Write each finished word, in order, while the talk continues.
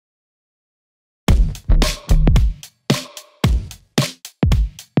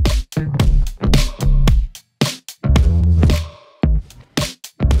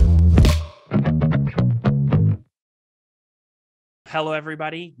Hello,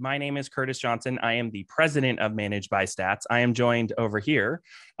 everybody. My name is Curtis Johnson. I am the president of ManageByStats. I am joined over here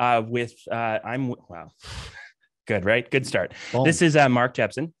good, right? Good start. Boom. This is Mark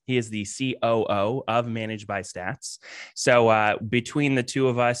Jepson. He is the COO of ManageByStats. So between the two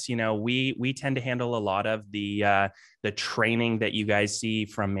of us, we tend to handle a lot of the training that you guys see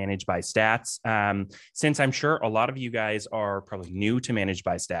from ManageByStats. Since I'm sure a lot of you guys are probably new to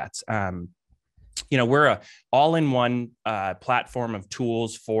ManageByStats. We're a all-in-one platform of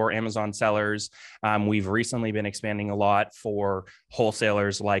tools for Amazon sellers. We've recently been expanding a lot for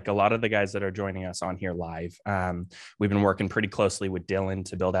wholesalers, like a lot of the guys that are joining us on here live. We've been working pretty closely with Dylan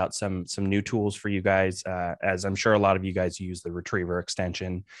to build out some new tools for you guys, as I'm sure a lot of you guys use the Retriever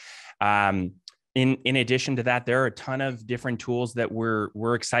extension. In addition to that, there are a ton of different tools that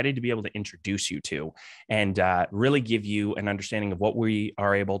we're excited to be able to introduce you to and really give you an understanding of what we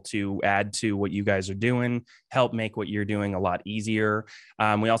are able to add to what you guys are doing, help make what you're doing a lot easier.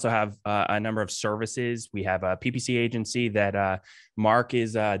 We also have a number of services. We have a PPC agency that Mark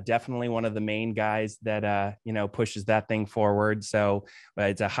is definitely one of the main guys that, pushes that thing forward. So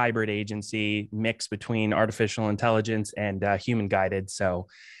it's a hybrid agency mix between artificial intelligence and human guided. So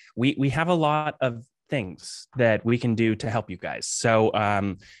we have a lot of things that we can do to help you guys.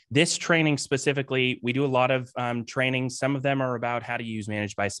 So this training specifically, we do a lot of training. Some of them are about how to use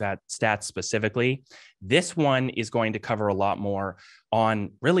ManageByStats specifically. This one is going to cover a lot more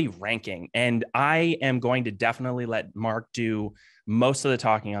on really ranking. And I am going to definitely let Mark do most of the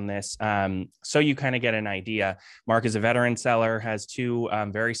talking on this. So you kind of get an idea. Mark is a veteran seller, has two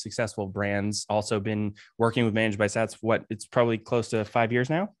very successful brands, also been working with ManageByStats. It's probably close to 5 years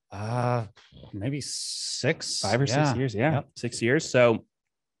now? Maybe 6, 5 or 6 years. Yeah. Yep. 6 years. So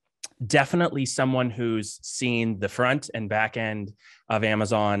definitely someone who's seen the front and back end of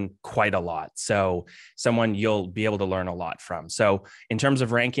Amazon quite a lot. So someone you'll be able to learn a lot from. So in terms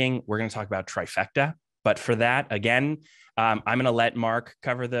of ranking, we're going to talk about Trifecta. But for that, again, I'm going to let Mark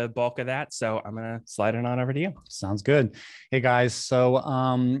cover the bulk of that. So I'm going to slide it on over to you. Sounds good. Hey guys. So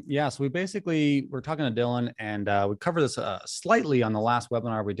so we're talking to Dylan, and we covered this slightly on the last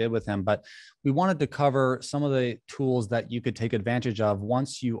webinar we did with him, but we wanted to cover some of the tools that you could take advantage of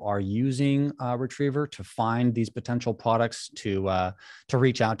once you are using Retriever to find these potential products, to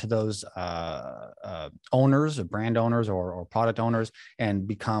reach out to those owners, brand owners or product owners, and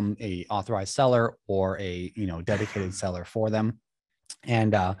become a authorized seller or a dedicated seller for them.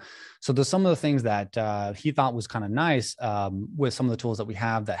 And so there's some of the things that he thought was kind of nice with some of the tools that we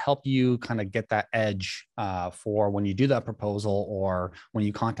have that help you kind of get that edge for when you do that proposal or when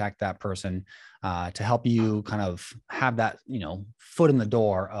you contact that person, to help you kind of have that, foot in the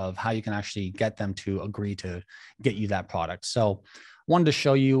door of how you can actually get them to agree to get you that product. So wanted to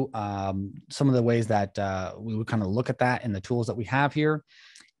show you some of the ways that we would kind of look at that in the tools that we have here.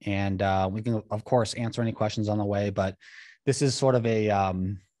 And we can, of course, answer any questions on the way, but this is sort of a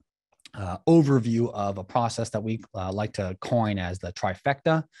overview of a process that we like to coin as the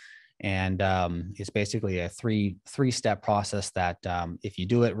Trifecta. And it's basically a three-step process that if you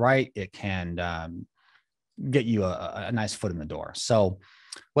do it right, it can get you a nice foot in the door. So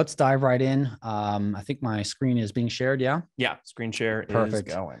let's dive right in. I think my screen is being shared. Yeah. Yeah. Screen share Perfect.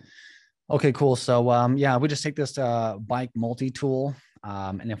 Is going. Okay, cool. So we just take this bike multi-tool.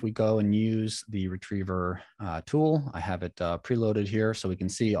 And if we go and use the Retriever tool, I have it preloaded here so we can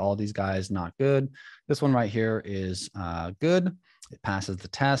see all these guys not good. This one right here is good. It passes the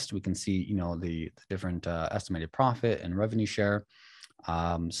test. We can see, the different estimated profit and revenue share.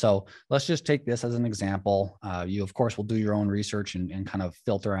 So let's just take this as an example. You, of course, will do your own research and kind of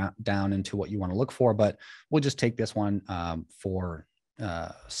filter down into what you want to look for, but we'll just take this one for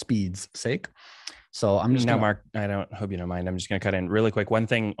speed's sake. So I'm just Mark, I hope you don't mind. I'm just going to cut in really quick. One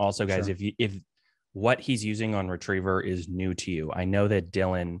thing also, guys, Sure. if what he's using on Retriever is new to you, I know that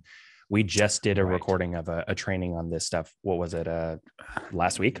Dylan, we just did a recording of a training on this stuff. What was it?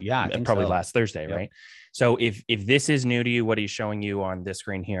 Last week? Yeah, I think probably so. Last Thursday, Yep. right? So if this is new to you, what he's showing you on this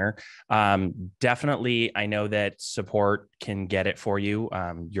screen here, definitely, I know that support can get it for you.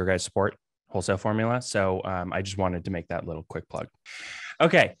 Your guys' support wholesale formula. So I just wanted to make that little quick plug.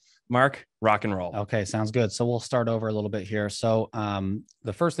 Okay. Mark, rock and roll. Okay, sounds good. So we'll start over a little bit here. So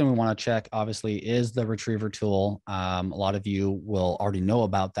the first thing we want to check, obviously, is the Retriever tool. A lot of you will already know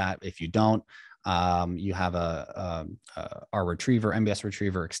about that. If you don't, you have our Retriever, MBS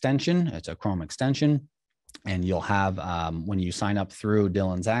Retriever extension. It's a Chrome extension. And you'll have, when you sign up through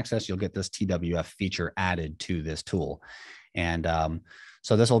Dylan's Access, you'll get this TWF feature added to this tool. And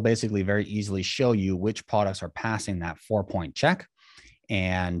so this will basically very easily show you which products are passing that 4-point check.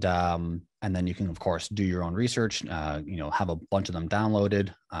 And then you can, of course, do your own research, have a bunch of them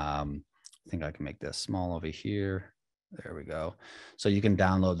downloaded. I think I can make this small over here. There we go. So you can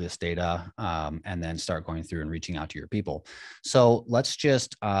download this data and then start going through and reaching out to your people. So let's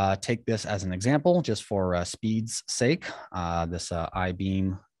just take this as an example, just for speed's sake. This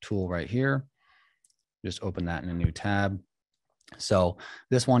iBeam tool right here. Just open that in a new tab. So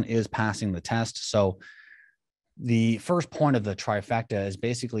this one is passing the test. So the first point of the trifecta is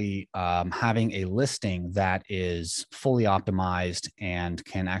basically having a listing that is fully optimized and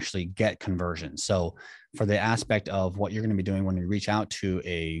can actually get conversions. So for the aspect of what you're going to be doing when you reach out to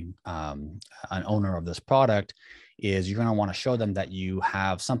an owner of this product, is you're going to want to show them that you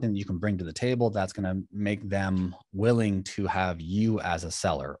have something that you can bring to the table that's going to make them willing to have you as a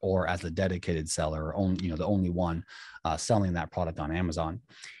seller or as a dedicated seller, or the only one selling that product on Amazon.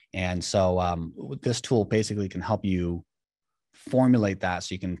 And so this tool basically can help you formulate that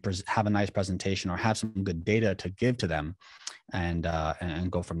so you can have a nice presentation or have some good data to give to them and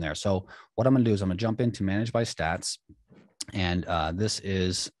go from there. So what I'm going to do is I'm going to jump into ManageByStats. And this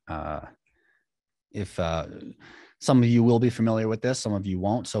is, if some of you will be familiar with this, some of you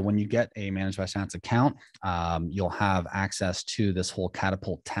won't. So when you get a ManageByStats account, you'll have access to this whole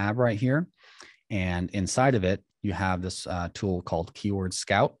Catapult tab right here. And inside of it, you have this tool called Keyword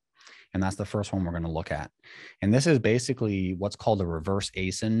Scout. And that's the first one we're going to look at. And this is basically what's called a reverse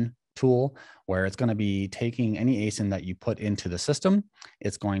ASIN tool, where it's going to be taking any ASIN that you put into the system.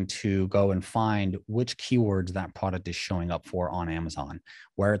 It's going to go and find which keywords that product is showing up for on Amazon,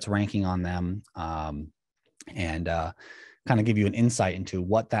 where it's ranking on them, and kind of give you an insight into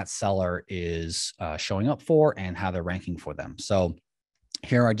what that seller is showing up for and how they're ranking for them. So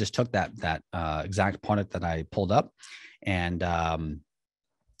here I just took that exact product that I pulled up,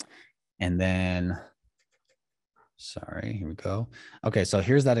 and then, sorry, here we go. Okay, so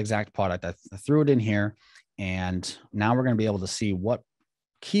here's that exact product. I threw it in here, and now we're going to be able to see what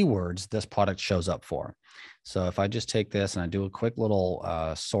keywords this product shows up for. So if I just take this and I do a quick little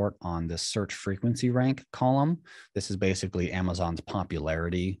sort on this search frequency rank column, this is basically Amazon's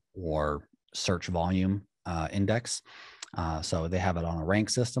popularity or search volume index. So they have it on a rank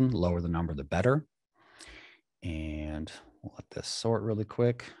system. The lower the number, the better. And we'll let this sort really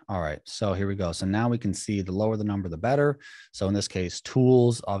quick. All right, so here we go. So now we can see the lower the number, the better. So in this case,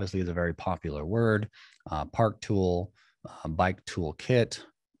 tools obviously is a very popular word. Park tool, bike tool kit,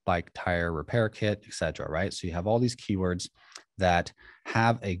 bike tire repair kit, etc. Right? So you have all these keywords that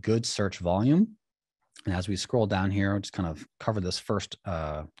have a good search volume. And as we scroll down here, I'll just kind of cover this first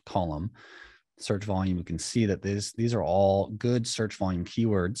column, search volume. You can see that these are all good search volume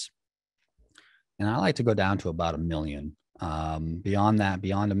keywords. And I like to go down to about 1 million. Beyond that,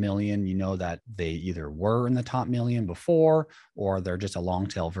 beyond 1 million, you know that they either were in the top 1 million before, or they're just a long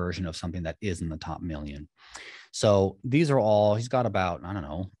tail version of something that is in the top 1 million. So these are all, he's got about, I don't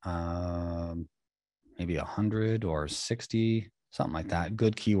know, maybe 100 or 60, something like that,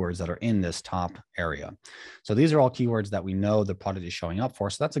 good keywords that are in this top area. So these are all keywords that we know the product is showing up for.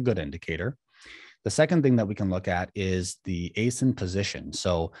 So that's a good indicator. The second thing that we can look at is the ASIN position.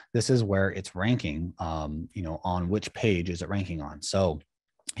 So this is where it's ranking, on which page is it ranking on. So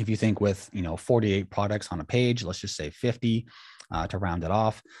if you think with, 48 products on a page, let's just say 50 to round it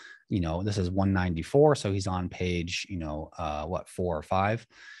off, this is 194. So he's on page, 4 or 5.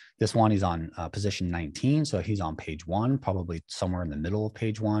 This one, he's on position 19. So he's on page 1, probably somewhere in the middle of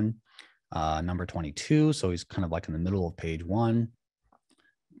page 1. Number 22. So he's kind of like in the middle of page 1.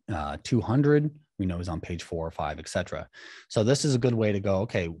 200. We know is on page 4 or 5, etc. So this is a good way to go,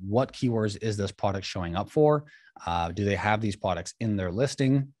 okay, what keywords is this product showing up for? Do they have these products in their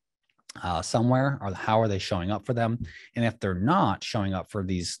listing somewhere, or how are they showing up for them? And if they're not showing up for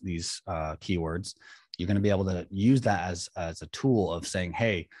these keywords, you're going to be able to use that as a tool of saying,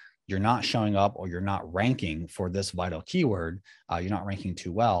 hey, you're not showing up, or you're not ranking for this vital keyword. You're not ranking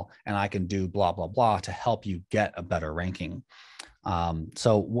too well, and I can do blah, blah, blah to help you get a better ranking.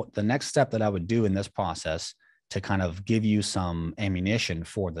 So what the next step that I would do in this process to kind of give you some ammunition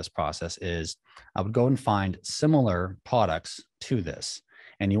for this process is I would go and find similar products to this.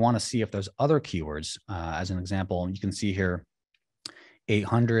 And you want to see if there's other keywords. As an example, you can see here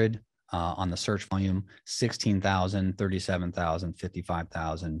 800 on the search volume, 16,000, 37,000,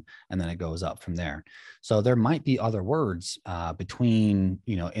 55,000, and then it goes up from there. So there might be other words between,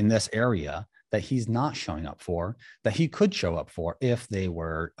 in this area that he's not showing up for that he could show up for if they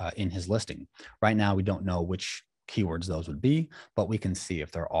were in his listing. Right now, we don't know which keywords those would be, but we can see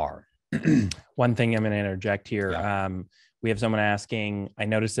if there are. One thing I'm going to interject here. Yeah. We have someone asking, I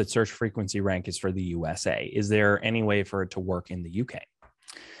noticed that search frequency rank is for the USA. Is there any way for it to work in the UK?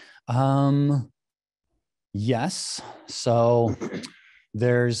 Yes. So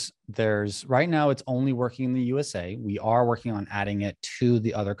there's right now it's only working in the USA. We are working on adding it to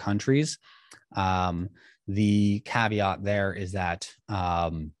the other countries. The caveat there is that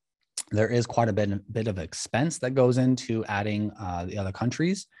there is quite a bit of expense that goes into adding the other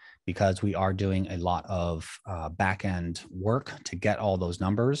countries, because we are doing a lot of back-end work to get all those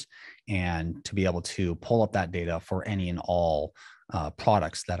numbers and to be able to pull up that data for any and all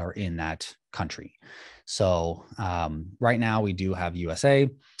products that are in that country. So right now we do have USA,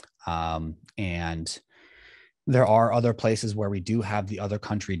 and there are other places where we do have the other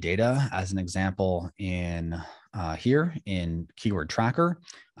country data. As an example, in here in Keyword Tracker,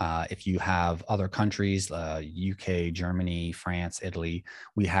 if you have other countries, UK, Germany, France, Italy,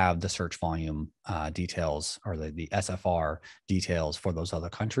 we have the search volume details, or the SFR details for those other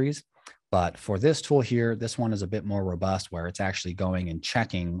countries. But for this tool here, this one is a bit more robust, where it's actually going and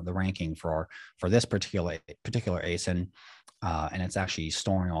checking the ranking for this particular ASIN, and it's actually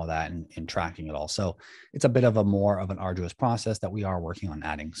storing all that and tracking it all. So it's a bit of more of an arduous process that we are working on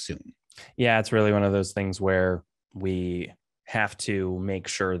adding soon. Yeah, it's really one of those things where we have to make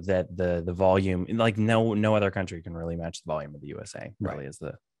sure that the volume, like no other country can really match the volume of the USA. Really is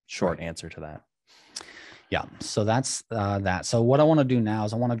the short answer to that. Yeah, so that's that. So what I want to do now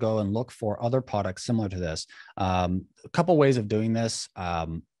is I want to go and look for other products similar to this. A couple ways of doing this.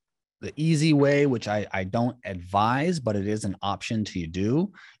 The easy way, which I don't advise, but it is an option to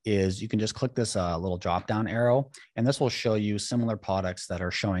do, is you can just click this little drop down arrow, and this will show you similar products that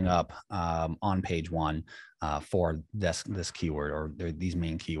are showing up on page one for this keyword, or these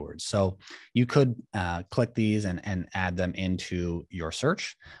main keywords. So you could click these and add them into your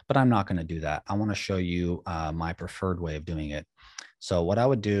search, but I'm not going to do that. I want to show you my preferred way of doing it. So what I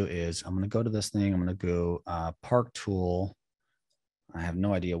would do is I'm going to go to this thing. I'm going to go Park Tool. I have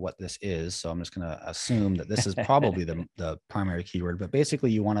no idea what this is, so I'm just going to assume that this is probably the primary keyword. But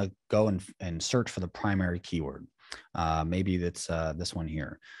basically, you want to go and search for the primary keyword. Maybe that's this one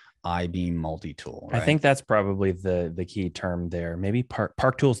here, I-beam multi-tool. Right? I think that's probably the key term there. Maybe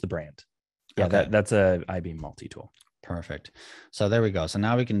Park Tool's the brand. Yeah, okay. That's a I-beam multi-tool. Perfect. So there we go. So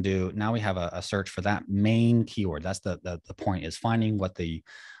now we have a search for that main keyword. That's the point, is finding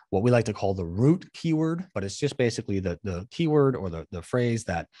what we like to call the root keyword, but it's just basically the keyword or the phrase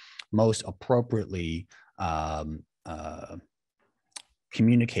that most appropriately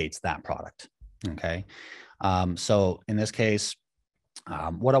communicates that product. Okay. So in this case,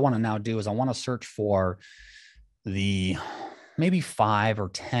 what I want to now do is I want to search for the maybe 5 or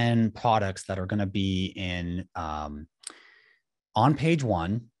 10 products that are going to be in on page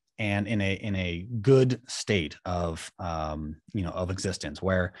one, and in a good state of of existence,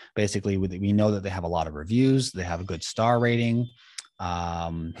 where basically we know that they have a lot of reviews, they have a good star rating, they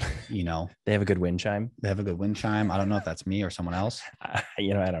have a good wind chime. They have a good wind chime. I don't know if that's me or someone else. I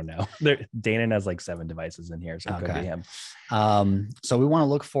don't know. Danon has like 7 devices in here, so it could be him. So we want to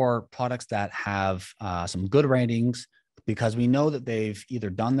look for products that have some good ratings, because we know that they've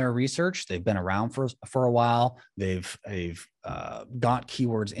either done their research, they've been around for a while, they've got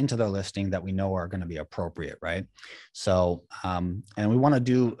keywords into their listing that we know are going to be appropriate, right? So, and we want to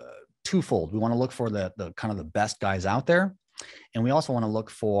do twofold. We want to look for the kind of the best guys out there, and we also want to look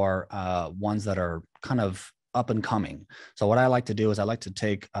for ones that are kind of up and coming. So what I like to do is I like to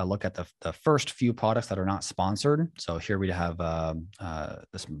take a look at the first few products that are not sponsored. So here we have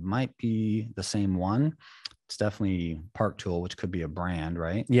this might be the same one. It's definitely Park Tool, which could be a brand,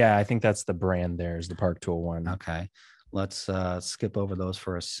 right? Yeah, I think that's the brand. There's the Park Tool one. Okay. Let's skip over those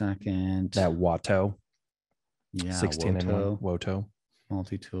for a second. That Watto. Yeah, 16 and 1 Woto.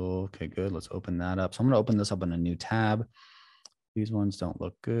 Multi-tool. Okay, good. Let's open that up. So I'm going to open this up in a new tab. These ones don't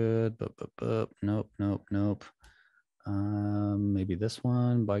look good. Nope. Maybe this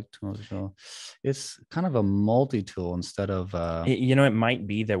one, bike tool. It's kind of a multi-tool instead of it might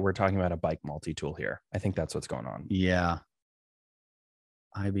be that we're talking about a bike multi-tool here. I think that's what's going on. Yeah.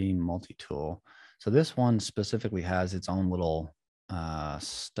 I-beam multi-tool. So this one specifically has its own little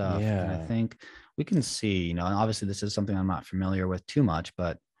stuff. Yeah. And I think we can see, and obviously this is something I'm not familiar with too much,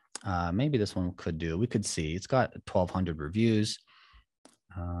 but maybe this one could do. We could see it's got 1,200 reviews.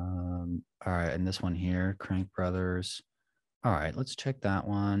 All right, and this one here, Crank Brothers. All right, let's check that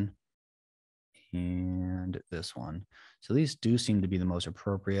one and this one. So these do seem to be the most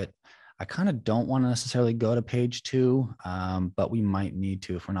appropriate. I kind of don't want to necessarily go to page 2, but we might need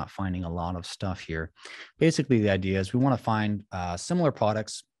to if we're not finding a lot of stuff here. Basically, the idea is we want to find similar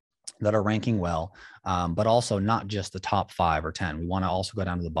products that are ranking well, but also not just the top 5 or 10. We want to also go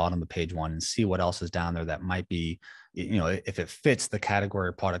down to the bottom of page 1 and see what else is down there that might be, if it fits the category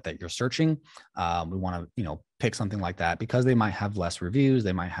of product that you're searching. We want to, pick something like that because they might have less reviews,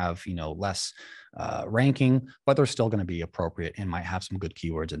 they might have, less ranking, but they're still going to be appropriate and might have some good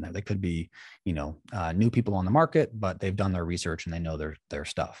keywords in there. They could be, new people on the market, but they've done their research and they know their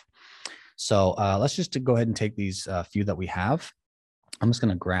stuff. So let's just go ahead and take these few that we have. I'm just going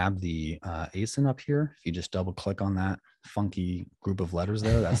to grab the ASIN up here. If you just double click on that funky group of letters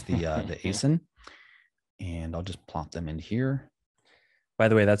there, that's the ASIN. And I'll just plop them in here. By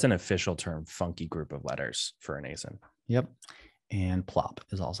the way, that's an official term, funky group of letters for an ASIN. Yep. And plop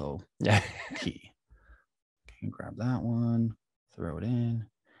is also key. Okay, grab that one, throw it in,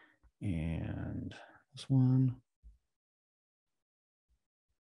 and this one.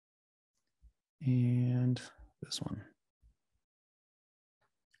 And this one.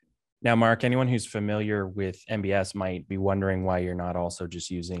 Now, Mark, anyone who's familiar with MBS might be wondering why you're not also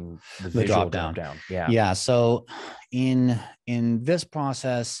just using the visual drop down. Yeah. So in this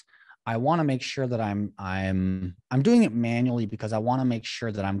process, I want to make sure that I'm doing it manually because I want to make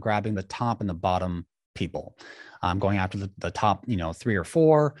sure that I'm grabbing the top and the bottom people. I'm going after the top, 3 or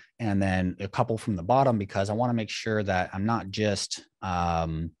 4, and then a couple from the bottom because I want to make sure that I'm not just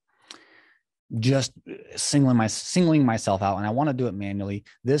singling myself out, and I want to do it manually.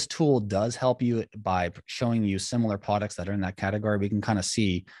 This tool does help you by showing you similar products that are in that category. We can kind of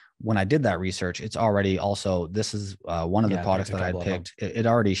see when I did that research, it's already also, this is one of the products that I picked. It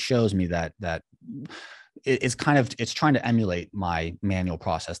already shows me that it's trying to emulate my manual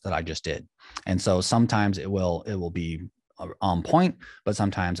process that I just did. And so sometimes it will be on point, but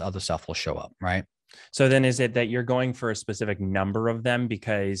sometimes other stuff will show up, right? So then is it that you're going for a specific number of them?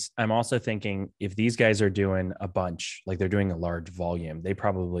 Because I'm also thinking if these guys are doing a bunch, like they're doing a large volume, they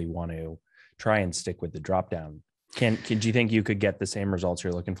probably want to try and stick with the drop down. Do you think you could get the same results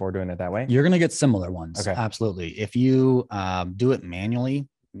you're looking for doing it that way? You're going to get similar ones. Okay. Absolutely. If you do it manually,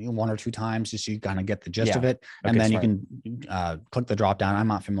 1 or 2 times, just so you kind of get the gist of it. And then smart. You can click the drop down. I'm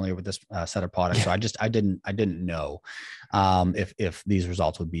not familiar with this set of products. So I didn't know if these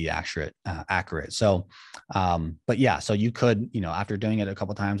results would be accurate. So, but yeah, so you could, after doing it a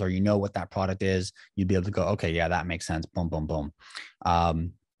couple of times, or what that product is, you'd be able to go, okay, yeah, that makes sense. Boom, boom,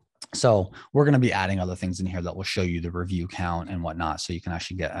 boom. So we're going to be adding other things in here that will show you the review count and whatnot. So you can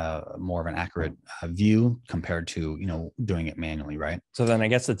actually get more of an accurate view compared to, doing it manually. Right. So then I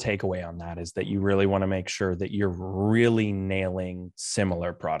guess the takeaway on that is that you really want to make sure that you're really nailing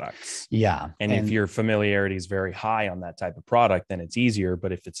similar products. Yeah. And if your familiarity is very high on that type of product, then it's easier.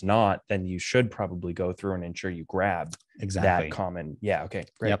 But if it's not, then you should probably go through and ensure you grab that common. Yeah. Okay.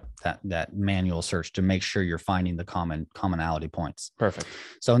 Great. Yep. That manual search to make sure you're finding the commonality points. Perfect.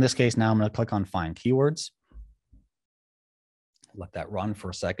 So in this case, now I'm going to click on find keywords. Let that run for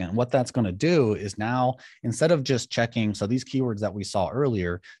a second. What that's going to do is now, instead of just checking, so these keywords that we saw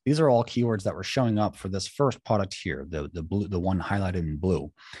earlier, these are all keywords that were showing up for this first product here, the blue, the one highlighted in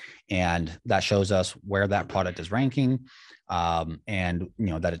blue. And that shows us where that product is ranking, and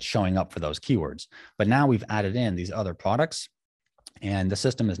that it's showing up for those keywords. But now we've added in these other products, and the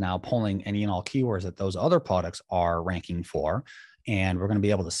system is now pulling any and all keywords that those other products are ranking for. And we're going to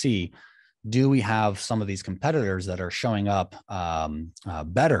be able to see, do we have some of these competitors that are showing up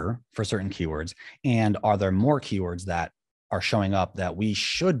better for certain keywords? And are there more keywords that are showing up that we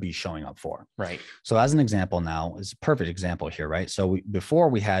should be showing up for? Right. So as an example now, is a perfect example here, right? So before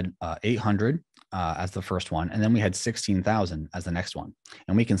we had 800 as the first one, and then we had 16,000 as the next one.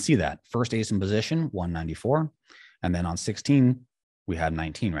 And we can see that first ASIN position, 194. And then on 16, we had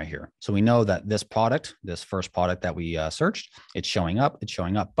 19 right here. So we know that this product, this first product that we searched, it's showing up,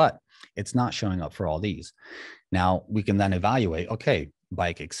 but it's not showing up for all these. Now we can then evaluate, okay,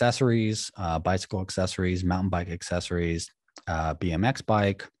 bike accessories, bicycle accessories, mountain bike accessories, BMX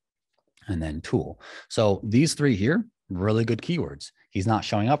bike, and then tool. So these 3 here, really good keywords. He's not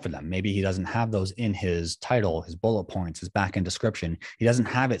showing up for them. Maybe he doesn't have those in his title, his bullet points, his back-end description. He doesn't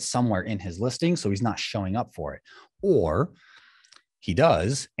have it somewhere in his listing, so he's not showing up for it. Or he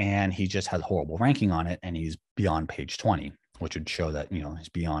does, and he just has horrible ranking on it, and he's beyond page 20, which would show that, he's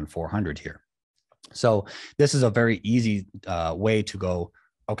beyond 400 here. So this is a very easy way to go,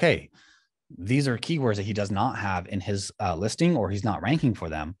 okay, these are keywords that he does not have in his listing, or he's not ranking for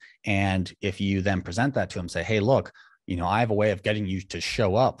them. And if you then present that to him, say, hey, look, I have a way of getting you to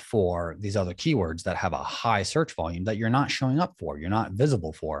show up for these other keywords that have a high search volume that you're not showing up for, you're not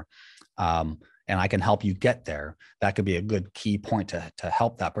visible for. and I can help you get there. That could be a good key point to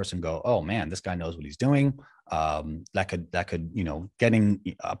help that person go, oh man, this guy knows what he's doing. That could,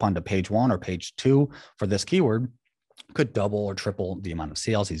 getting up onto page 1 or page 2 for this keyword could double or triple the amount of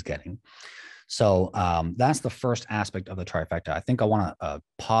sales he's getting. So that's the first aspect of the trifecta. I think I want to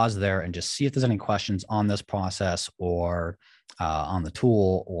pause there and just see if there's any questions on this process or on the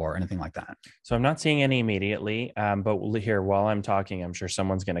tool or anything like that. So I'm not seeing any immediately, but here while I'm talking, I'm sure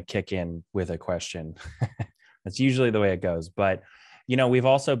someone's going to kick in with a question. That's usually the way it goes. But, we've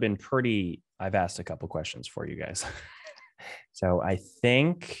also been I've asked a couple questions for you guys. So I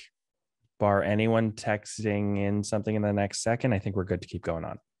think, bar anyone texting in something in the next second, I think we're good to keep going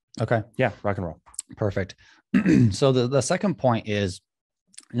on. Okay. Yeah. Rock and roll. Perfect. So the second point is,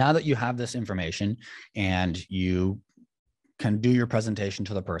 now that you have this information and you can do your presentation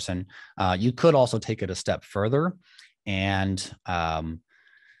to the person, you could also take it a step further. And not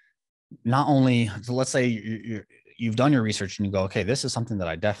only, so let's say you've done your research and you go, okay, this is something that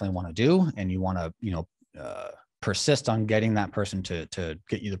I definitely want to do. And you want to, persist on getting that person to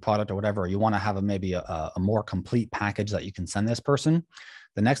get you the product or whatever, or you want to have maybe a more complete package that you can send this person.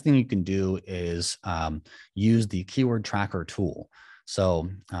 The next thing you can do is use the keyword tracker tool. So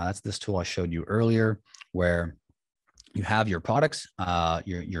that's this tool I showed you earlier, where you have your products,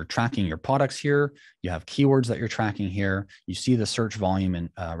 you're tracking your products here. You have keywords that you're tracking here. You see the search volume in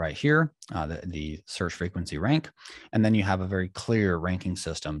right here, the search frequency rank, and then you have a very clear ranking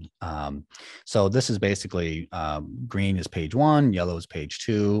system. So this is basically green is page 1, yellow is page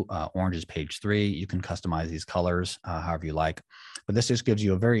 2, orange is page 3. You can customize these colors however you like, but this just gives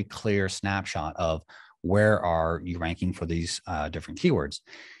you a very clear snapshot of where are you ranking for these different keywords.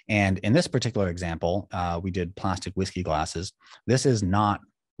 And in this particular example, we did plastic whiskey glasses. This is not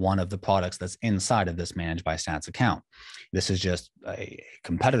one of the products that's inside of this ManageByStats account. This is just a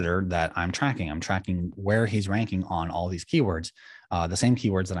competitor that I'm tracking. I'm tracking where he's ranking on all these keywords, the same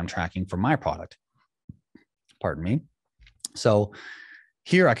keywords that I'm tracking for my product. Pardon me. So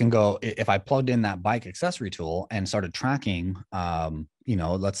here I can go, if I plugged in that bike accessory tool and started tracking,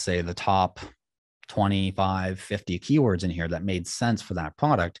 let's say the top 25, 50 keywords in here that made sense for that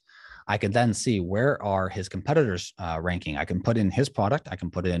product, I could then see where are his competitors ranking. I can put in his product. I can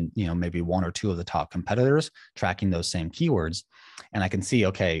put in, maybe 1 or 2 of the top competitors tracking those same keywords. And I can see,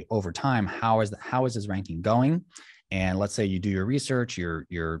 okay, over time, how is his ranking going? And let's say you do your research,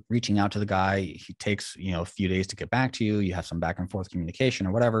 you're reaching out to the guy. He takes, a few days to get back to you. You have some back and forth communication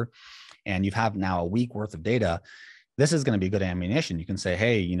or whatever, and you have now a week worth of data. This is going to be good ammunition. You can say,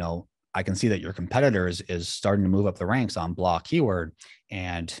 hey, I can see that your competitors is starting to move up the ranks on blah keyword.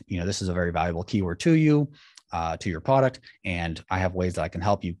 And, this is a very valuable keyword to you, to your product. And I have ways that I can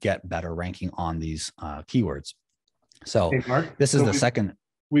help you get better ranking on these keywords. So hey, Mark, this is the second.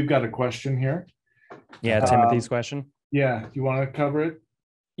 We've got a question here. Yeah. Timothy's question. Yeah. You want to cover it?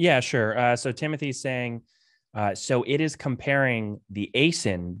 Yeah, sure. So Timothy's saying, so it is comparing the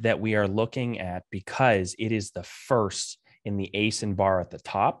ASIN that we are looking at because it is the first in the ASIN bar at the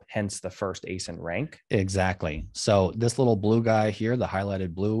top, hence the first ASIN rank. Exactly. So this little blue guy here, the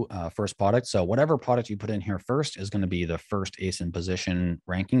highlighted blue first product. So whatever product you put in here first is going to be the first ASIN position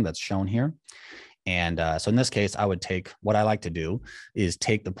ranking that's shown here. And so in this case, what I like to do is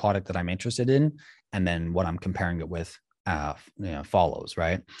take the product that I'm interested in, and then what I'm comparing it with follows,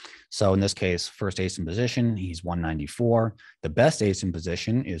 right? So in this case, first ASIN position, he's 194. The best ASIN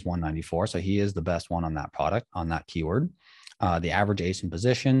position is 194. So he is the best one on that product, on that keyword. The average ASIN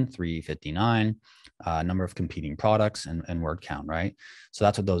position, 359, number of competing products and word count, right? So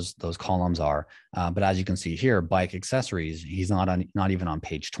that's what those columns are. But as you can see here, bike accessories, he's not even on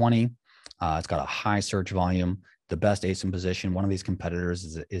page 20. It's got a high search volume. The best ASIN position, one of these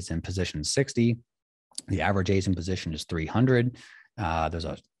competitors is in position 60. The average ASIN position is 300. There's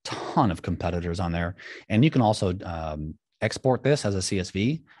a ton of competitors on there. And you can also export this as a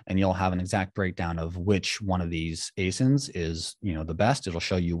CSV, and you'll have an exact breakdown of which one of these ASINs is, the best. It'll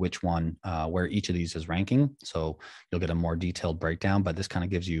show you which one, where each of these is ranking. So you'll get a more detailed breakdown, but this kind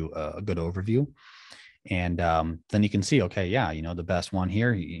of gives you a good overview. And then you can see, okay, yeah, the best one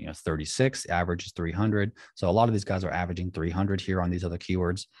here, 36, average is 300. So a lot of these guys are averaging 300 here on these other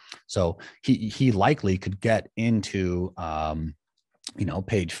keywords. So he likely could get into,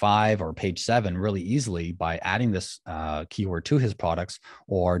 page 5 or page 7 really easily by adding this keyword to his products,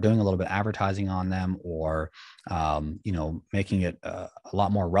 or doing a little bit of advertising on them, or, making it a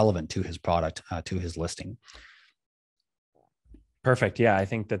lot more relevant to his product, to his listing. Perfect. Yeah, I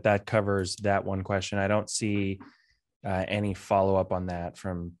think that covers that one question. I don't see any follow-up on that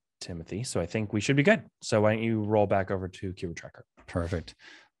from Timothy. So I think we should be good. So why don't you roll back over to Keyword Tracker? Perfect.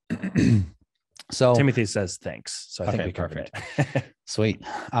 So Timothy says thanks. So I think Okay, we covered perfect. it. Sweet.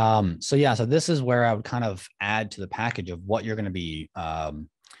 So yeah, so this is where I would kind of add to the package of what you're going to be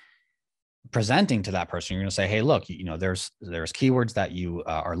presenting to that person. You're going to say, hey, look, there's keywords that you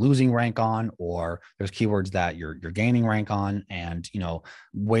are losing rank on, or there's keywords that you're gaining rank on, and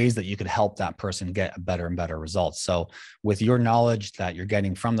ways that you could help that person get better and better results. So with your knowledge that you're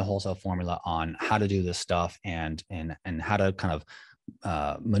getting from the wholesale formula on how to do this stuff and how to kind of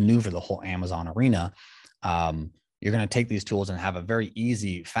maneuver the whole Amazon arena, you're going to take these tools and have a very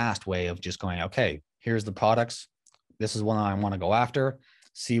easy, fast way of just going, okay, here's the products. This is one I want to go after.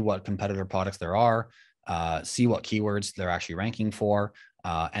 See what competitor products there are, see what keywords they're actually ranking for,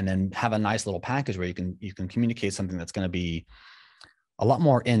 and then have a nice little package where you can communicate something that's going to be a lot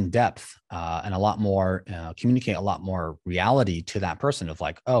more in depth and a lot more communicate a lot more reality to that person of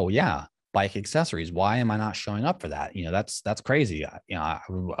like, oh yeah, bike accessories. Why am I not showing up for that? That's crazy. I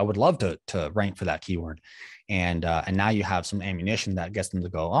would love to rank for that keyword, and now you have some ammunition that gets them to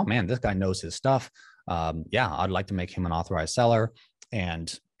go, oh man, this guy knows his stuff. Yeah, I'd like to make him an authorized seller.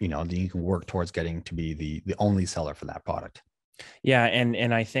 And, then you can work towards getting to be the only seller for that product. Yeah.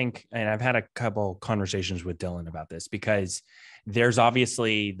 And I think, and I've had a couple conversations with Dylan about this, because there's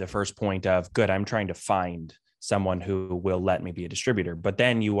obviously the first point of good, I'm trying to find someone who will let me be a distributor, but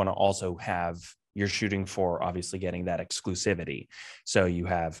then you want to also you're shooting for obviously getting that exclusivity. So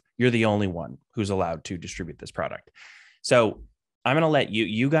you're the only one who's allowed to distribute this product. So I'm going to let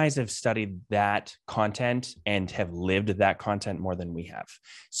you guys have studied that content and have lived that content more than we have.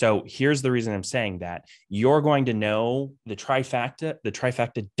 So here's the reason I'm saying that. You're going to know the trifecta. The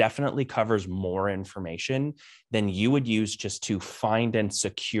trifecta definitely covers more information than you would use just to find and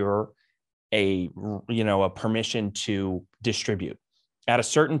secure a permission to distribute. At a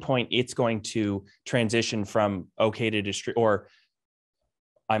certain point, it's going to transition from okay to distribute, or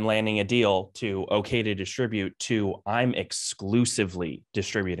I'm landing a deal, to okay to distribute, to I'm exclusively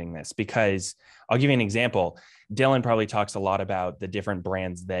distributing this. Because I'll give you an example. Dylan probably talks a lot about the different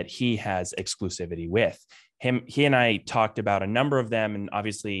brands that he has exclusivity with. He and I talked about a number of them. And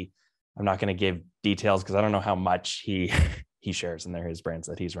obviously I'm not going to give details because I don't know how much he shares, and they're his brands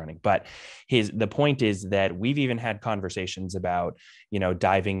that he's running. But the point is that we've even had conversations about,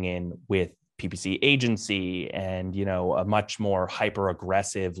 diving in with PPC agency and, a much more hyper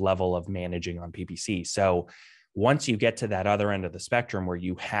aggressive level of managing on PPC. So once you get to that other end of the spectrum where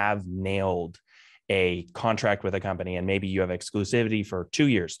you have nailed a contract with a company and maybe you have exclusivity for 2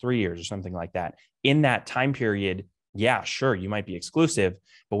 years, 3 years, or something like that, in that time period, yeah, sure, you might be exclusive,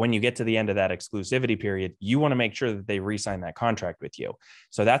 but when you get to the end of that exclusivity period, you want to make sure that they re-sign that contract with you.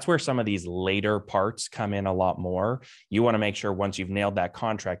 So that's where some of these later parts come in a lot more. You want to make sure once you've nailed that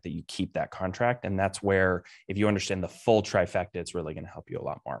contract that you keep that contract. And that's where, if you understand the full trifecta, it's really going to help you a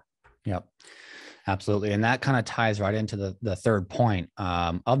lot more. Yep, absolutely. And that kind of ties right into the third point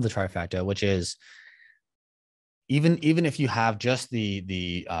of the trifecta, which is, even if you have just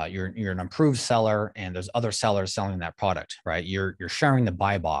you're an approved seller and there's other sellers selling that product, right? You're sharing the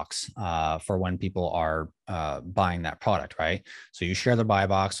buy box for when people are buying that product, right? So you share the buy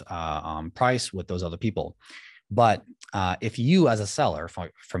box price with those other people. But if you as a seller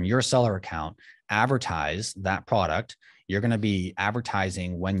from your seller account advertise that product, you're going to be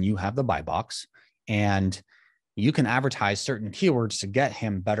advertising when you have the buy box, and you can advertise certain keywords to get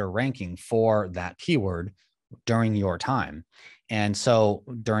him better ranking for that keyword during your time. And so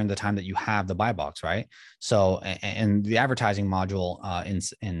during the time that you have the buy box, right? So, and the advertising module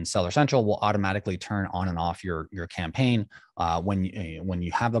in Seller Central will automatically turn on and off your campaign when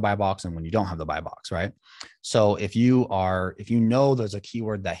you have the buy box and when you don't have the buy box, right? So if you know there's a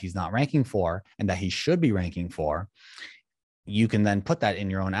keyword that he's not ranking for and that he should be ranking for, you can then put that in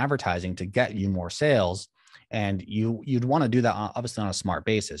your own advertising to get you more sales. And you'd want to do that obviously on a smart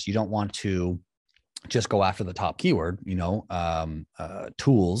basis. You don't want to just go after the top keyword,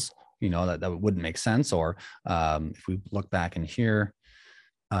 tools, that wouldn't make sense. Or if we look back in here.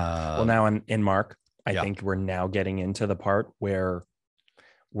 Well, now in Mark, I think we're now getting into the part where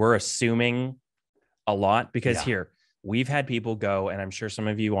we're assuming a lot, because here we've had people go, and I'm sure some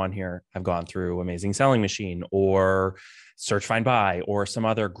of you on here have gone through Amazing Selling Machine or Search, Find, Buy, or some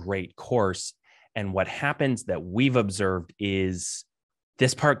other great course. And what happens that we've observed is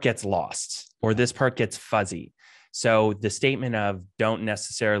this part gets lost or this part gets fuzzy. So the statement of don't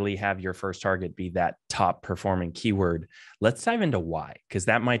necessarily have your first target be that top performing keyword. Let's dive into why, because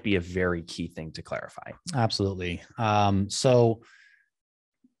that might be a very key thing to clarify. Absolutely. So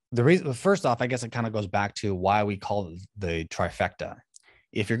the reason, first off, I guess it kind of goes back to why we call it the trifecta.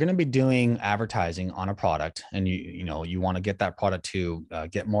 if you're going to be doing advertising on a product and you want to get that product to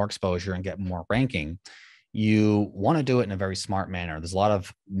get more exposure and get more ranking, you want to do it in a very smart manner. There's a lot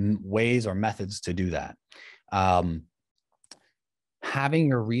of ways or methods to do that. Having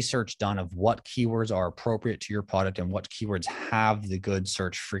your research done of what keywords are appropriate to your product and what keywords have the good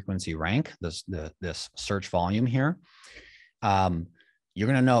search frequency rank, this search volume here, you're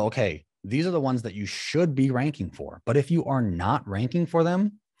going to know, okay, these are the ones that you should be ranking for. But if you are not ranking for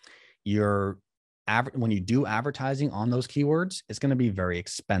them, when you do advertising on those keywords, it's going to be very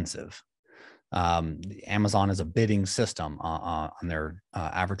expensive. Amazon is a bidding system on their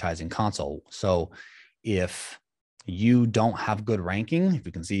advertising console. So if you don't have good ranking, if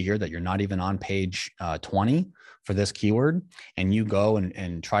you can see here that you're not even on page 20 for this keyword, and you go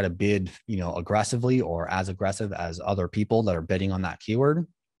and try to bid, aggressively or as aggressive as other people that are bidding on that keyword,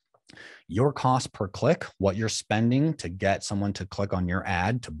 your cost per click, what you're spending to get someone to click on your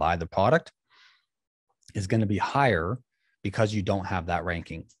ad to buy the product, is going to be higher because you don't have that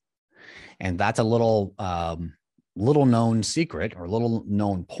ranking. And that's a little known secret or little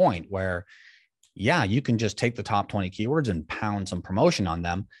known point where, yeah, you can just take the top 20 keywords and pound some promotion on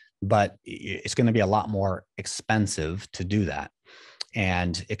them, but it's going to be a lot more expensive to do that.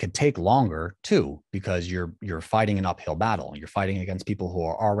 And it could take longer too, because you're fighting an uphill battle. You're fighting against people who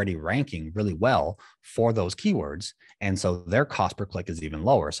are already ranking really well for those keywords. And so their cost per click is even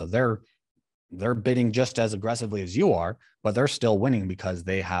lower. So they're bidding just as aggressively as you are, but they're still winning because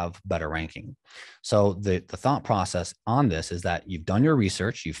they have better ranking. So the thought process on this is that you've done your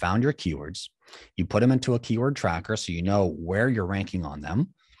research, you found your keywords, you put them into a keyword tracker so you know where you're ranking on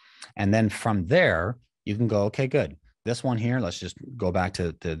them. And then from there, you can go, okay, good. This one here, let's just go back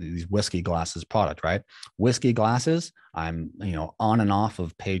to these whiskey glasses product, right? Whiskey glasses, I'm on and off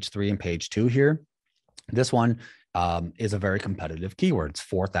of page 3 and page 2 here. This one is a very competitive keyword. It's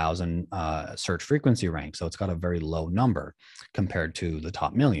 4,000 search frequency rank. So it's got a very low number compared to the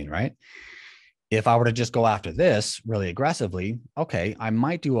top million, right? If I were to just go after this really aggressively, okay, I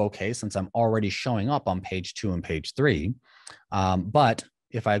might do okay since I'm already showing up on page 2 and page 3. But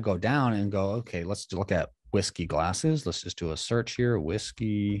if I go down and go, okay, let's look at whiskey glasses. Let's just do a search here,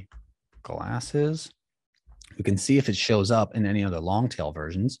 whiskey glasses. We can see if it shows up in any of the long tail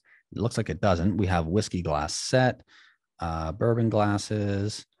versions. It looks like it doesn't. We have whiskey glass set, bourbon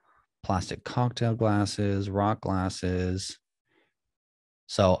glasses, plastic cocktail glasses, rock glasses.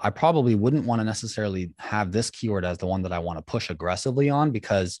 So I probably wouldn't want to necessarily have this keyword as the one that I want to push aggressively on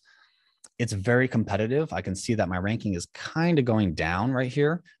because it's very competitive. I can see that my ranking is kind of going down right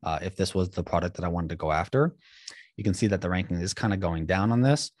here. If this was the product that I wanted to go after, you can see that the ranking is kind of going down on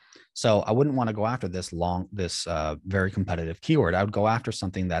this. So I wouldn't want to go after this very competitive keyword. I would go after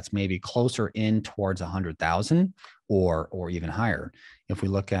something that's maybe closer in towards 100,000 or even higher. If we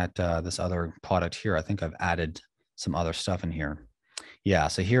look at this other product here, I think I've added some other stuff in here. Yeah,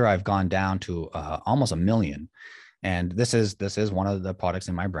 so here I've gone down to almost 1 million. And this is one of the products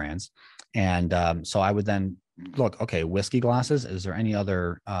in my brands. And so I would then look, okay, whiskey glasses. Is there any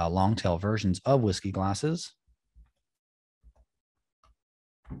other long tail versions of whiskey glasses?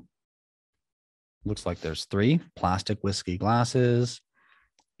 Looks like there's 3 plastic whiskey glasses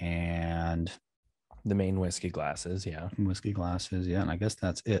and the main whiskey glasses. Yeah. Whiskey glasses. Yeah. And I guess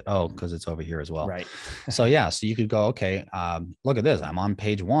that's it. Oh, because it's over here as well. Right. So yeah, so you could go, okay, look at this. I'm on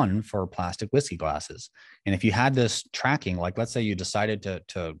page 1 for plastic whiskey glasses. And if you had this tracking, like let's say you decided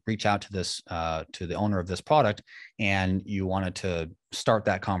to reach out to this, to the owner of this product and you wanted to start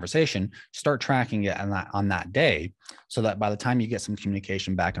that conversation, start tracking it on that day so that by the time you get some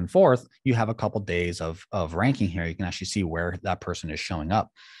communication back and forth, you have a couple days of ranking here. You can actually see where that person is showing up.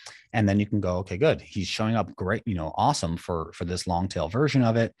 And then you can go, okay, good. He's showing up great, awesome for this long tail version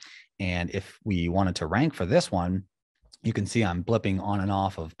of it. And if we wanted to rank for this one, you can see I'm blipping on and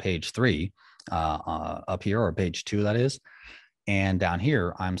off of page 3 up here, or page 2, that is. And down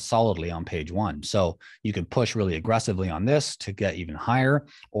here, I'm solidly on page 1. So you could push really aggressively on this to get even higher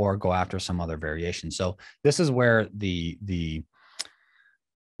or go after some other variation. So this is where the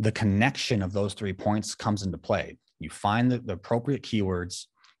connection of those 3 points comes into play. You find the appropriate keywords.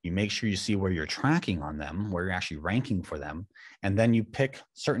 You make sure you see where you're tracking on them, where you're actually ranking for them. And then you pick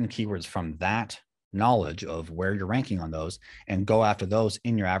certain keywords from that knowledge of where you're ranking on those and go after those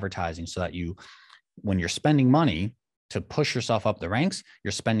in your advertising so that when you're spending money to push yourself up the ranks,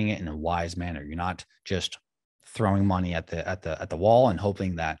 you're spending it in a wise manner. You're not just throwing money at the wall and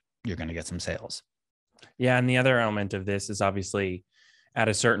hoping that you're going to get some sales. Yeah. And the other element of this is obviously at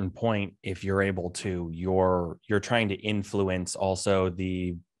a certain point, if you're able to, you're trying to influence also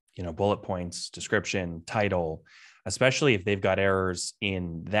the bullet points, description, title, especially if they've got errors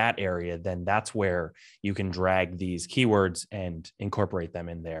in that area, then that's where you can drag these keywords and incorporate them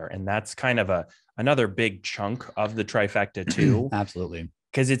in there. And that's kind of another big chunk of the trifecta too. Absolutely.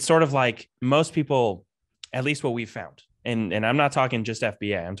 Because it's sort of like most people, at least what we found, and I'm not talking just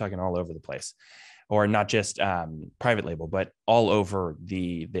FBA, I'm talking all over the place, or not just private label, but all over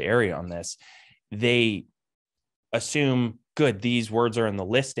the area on this. They assume, good, these words are in the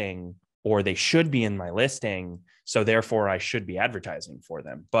listing, or they should be in my listing, so therefore I should be advertising for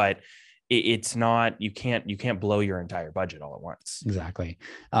them. But it's not, you can't blow your entire budget all at once. Exactly.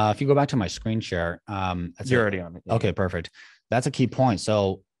 If you go back to my screen share, you're already on it. Yeah. Okay, perfect. That's a key point.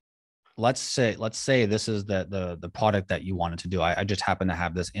 So let's say this is the product that you wanted to do. I just happen to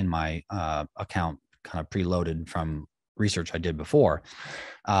have this in my account kind of preloaded from research I did before.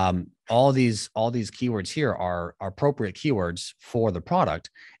 All these keywords here are appropriate keywords for the product.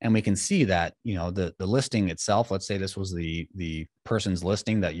 And we can see that, the listing itself, let's say this was the person's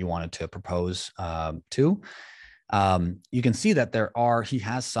listing that you wanted to propose to. You can see that he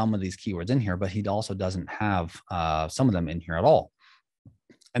has some of these keywords in here, but he also doesn't have some of them in here at all.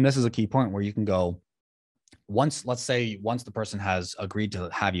 And this is a key point where you can go, once the person has agreed to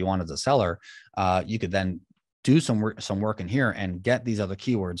have you on as a seller, you could then do some work in here and get these other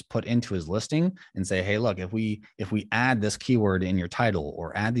keywords put into his listing and say, hey, look, if we add this keyword in your title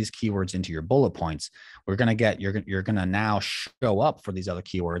or add these keywords into your bullet points, you're going to now show up for these other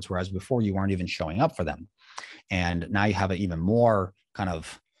keywords, whereas before you weren't even showing up for them. And now you have an even more kind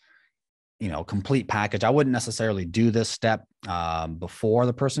of, complete package. I wouldn't necessarily do this step before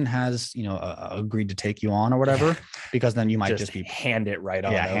the person has, agreed to take you on or whatever, because then you might just be hand it right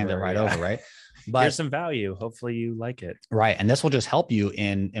on. Yeah, hand it right over, right? But here's some value. Hopefully you like it. Right. And this will just help you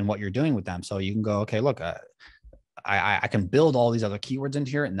in what you're doing with them. So you can go, okay, look, I can build all these other keywords into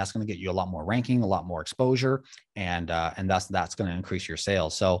here, and that's going to get you a lot more ranking, a lot more exposure. And that's going to increase your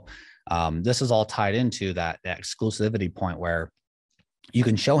sales. So this is all tied into that exclusivity point where you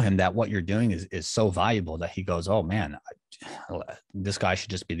can show him that what you're doing is so valuable that he goes, oh man, this guy should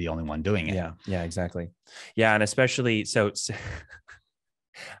just be the only one doing it. Yeah, exactly. Yeah. And especially, so this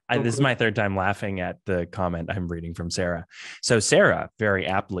is my third time laughing at the comment I'm reading from Sarah. So Sarah very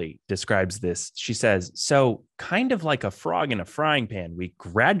aptly describes this. She says, so kind of like a frog in a frying pan, we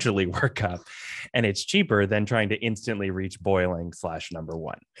gradually work up, and it's cheaper than trying to instantly reach boiling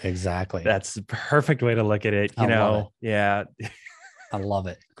 /1. Exactly. That's the perfect way to look at it. Yeah. I love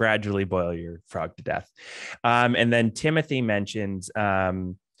it. Gradually boil your frog to death. And then Timothy mentions,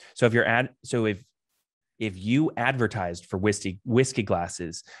 if you advertised for whiskey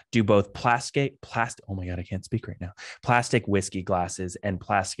glasses, do both plastic, oh my God, I can't speak right now. Plastic whiskey glasses and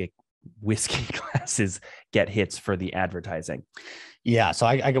plastic whiskey glasses get hits for the advertising. Yeah. So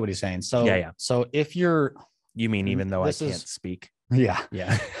I get what he's saying. So, yeah. So if you mean, even though I can't speak.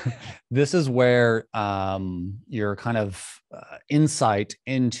 Yeah. This is where your kind of insight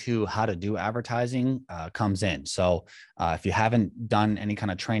into how to do advertising comes in. So if you haven't done any kind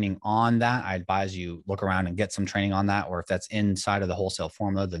of training on that, I advise you look around and get some training on that. Or if that's inside of the wholesale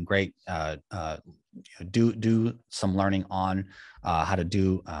formula, then great. Do some learning on how to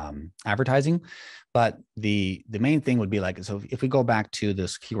do advertising. But the main thing would be like, so if we go back to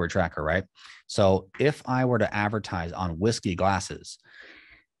this keyword tracker, right? So if I were to advertise on whiskey glasses,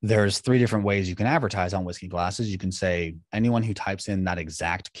 there's 3 different ways you can advertise on whiskey glasses. You can say anyone who types in that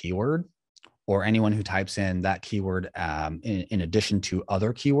exact keyword, or anyone who types in that keyword in addition to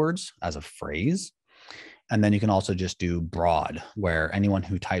other keywords as a phrase. And then you can also just do broad, where anyone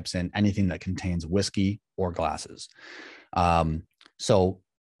who types in anything that contains whiskey or glasses. So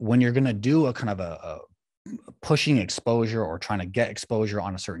when you're going to do a kind of a pushing exposure or trying to get exposure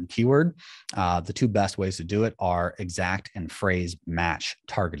on a certain keyword, the 2 best ways to do it are exact and phrase match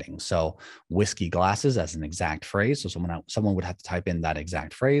targeting. So whiskey glasses as an exact phrase. So someone would have to type in that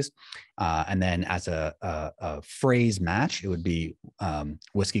exact phrase. And then as a phrase match, it would be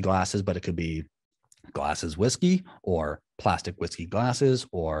whiskey glasses, but it could be glasses whiskey or plastic whiskey glasses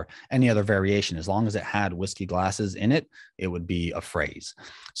or any other variation. As long as it had whiskey glasses in it, it would be a phrase.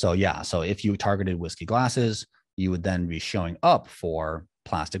 So yeah, so if you targeted whiskey glasses, you would then be showing up for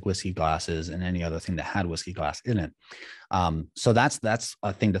plastic whiskey glasses and any other thing that had whiskey glass in it. So that's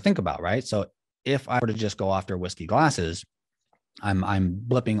a thing to think about, right? So if I were to just go after whiskey glasses, I'm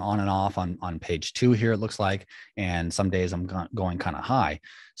blipping on and off on page 2 here, it looks like, and some days I'm going kind of high.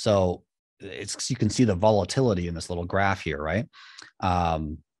 So you can see the volatility in this little graph here, right?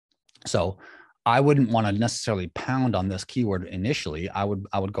 So I wouldn't want to necessarily pound on this keyword initially. I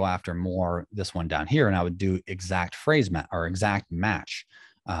would go after more this one down here, and I would do exact phrase match or exact match.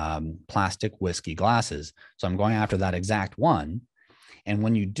 plastic whiskey glasses. So I'm going after that exact one. And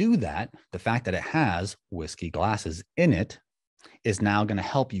when you do that, the fact that it has whiskey glasses in it is now going to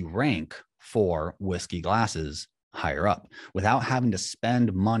help you rank for whiskey glasses higher up without having to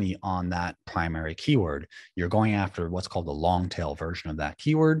spend money on that primary keyword. You're going after what's called the long tail version of that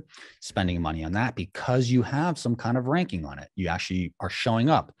keyword, spending money on that because you have some kind of ranking on it. You actually are showing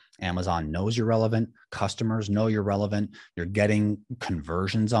up. Amazon knows you're relevant. Customers know you're relevant. You're getting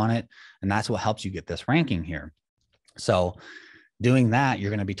conversions on it. And that's what helps you get this ranking here. So doing that,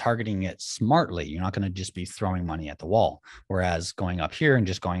 you're going to be targeting it smartly. You're not going to just be throwing money at the wall. Whereas going up here and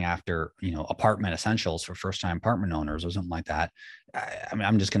just going after, apartment essentials for first-time apartment owners or something like that, I mean,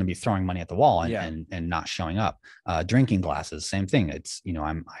 I'm just going to be throwing money at the wall and not showing up. Drinking glasses, same thing. It's,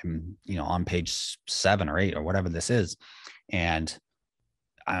 I'm on page 7 or 8 or whatever this is, and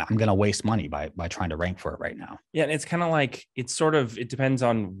I'm going to waste money by trying to rank for it right now. Yeah. And it's kind of like, it depends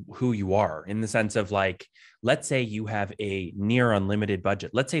on who you are in the sense of like, let's say you have a near unlimited budget.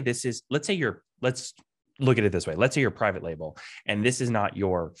 Let's look at it this way. Let's say you're private label and this is not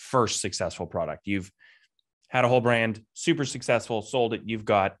your first successful product. You've had a whole brand, super successful, sold it. You've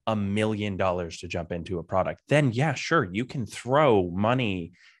got $1 million to jump into a product. Then yeah, sure. You can throw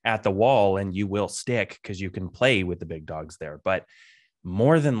money at the wall and you will stick because you can play with the big dogs there. But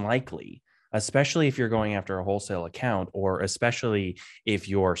more than likely, especially if you're going after a wholesale account, or especially if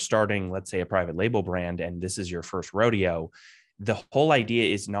you're starting, let's say, a private label brand, and this is your first rodeo, the whole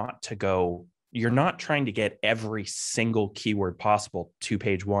idea is not to go, you're not trying to get every single keyword possible to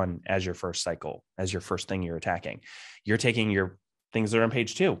page 1 as your first cycle, as your first thing you're attacking. You're taking your things that are on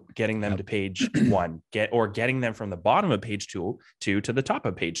page 2, getting them to page 1, getting them from the bottom of page 2 to the top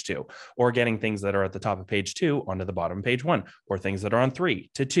of page 2, or getting things that are at the top of page 2 onto the bottom of page 1, or things that are on 3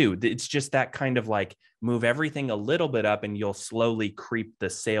 to 2. It's just that kind of like move everything a little bit up and you'll slowly creep the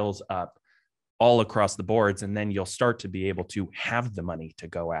sales up all across the boards. And then you'll start to be able to have the money to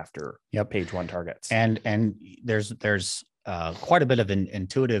go after page 1 targets. And there's quite a bit of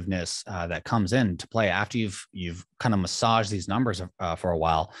intuitiveness that comes into play after you've kind of massaged these numbers for a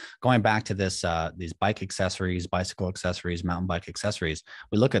while. Going back to this, these bike accessories, bicycle accessories, mountain bike accessories,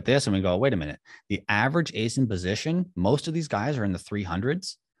 we look at this and we go, wait a minute, the average ASIN position, most of these guys are in the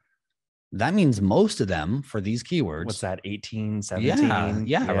 300s. That means most of them for these keywords. What's that? 18, 17?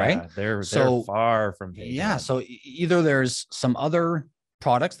 Yeah, right. They're far from page 1. So either there's some other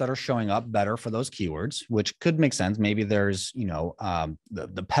products that are showing up better for those keywords, which could make sense. Maybe there's,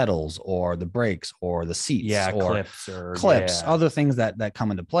 the pedals or the brakes or the seats, or clips, other things that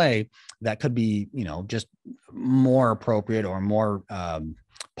come into play that could be, just more appropriate or more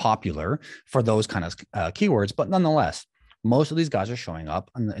popular for those kind of keywords. But nonetheless, most of these guys are showing up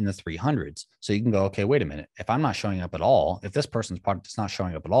in the 300s. So you can go, okay, wait a minute. If I'm not showing up at all, if this person's product is not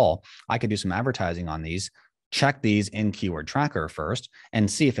showing up at all, I could do some advertising on these, check these in keyword tracker first and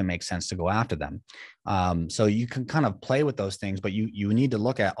see if it makes sense to go after them. So you can kind of play with those things, but you need to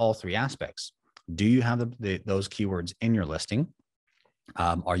look at all 3 aspects. Do you have those keywords in your listing?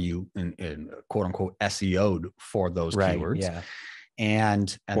 Are you in quote unquote SEO'd for those keywords? Yeah.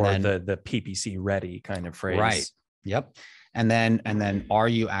 And or then the PPC ready kind of phrase. Right. Yep. And then are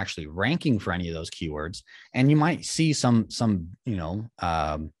you actually ranking for any of those keywords? And you might see some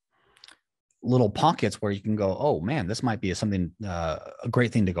little pockets where you can go, oh man, this might be something, a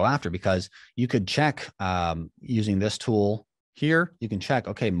great thing to go after, because you could check using this tool here. You can check,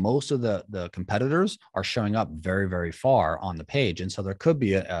 okay, most of the competitors are showing up very, very far on the page. And so there could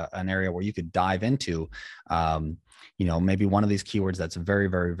be an area where you could dive into, maybe one of these keywords that's very,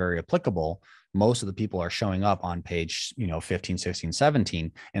 very, very applicable. Most of the people are showing up on page, 15, 16,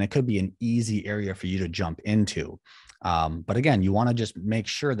 17, and it could be an easy area for you to jump into. But again, you want to just make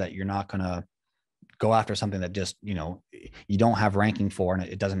sure that you're not going to go after something that just, you don't have ranking for, and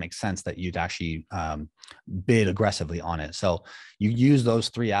it doesn't make sense that you'd actually bid aggressively on it. So you use those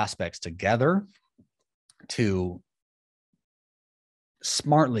 3 aspects together to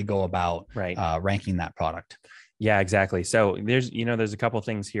smartly go about ranking that product. Yeah, exactly. So there's a couple of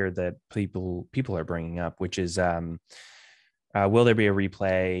things here that people are bringing up, which is, will there be a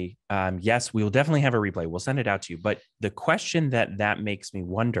replay? Yes, we will definitely have a replay. We'll send it out to you. But the question that makes me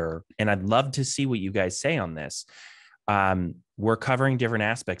wonder, and I'd love to see what you guys say on this. We're covering different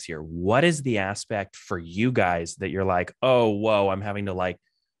aspects here. What is the aspect for you guys that you're like, oh, whoa, I'm having to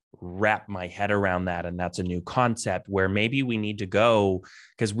wrap my head around that, and that's a new concept where maybe we need to go,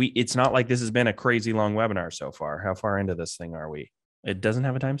 because it's not like this has been a crazy long webinar so far. How far into this thing are we? It doesn't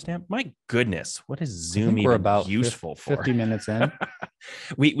have a timestamp. My goodness, what is Zoom even about useful for? 50 minutes in.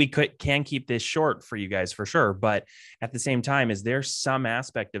 we can keep this short for you guys for sure. But at the same time, is there some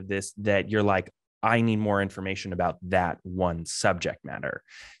aspect of this that you're like, I need more information about that one subject matter?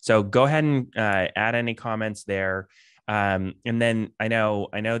 So go ahead and add any comments there. And then I know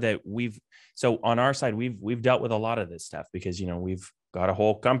that so on our side, we've dealt with a lot of this stuff because, we've got a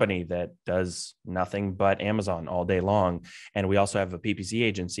whole company that does nothing but Amazon all day long. And we also have a PPC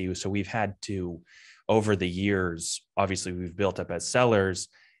agency. So we've had to, over the years, obviously we've built up as sellers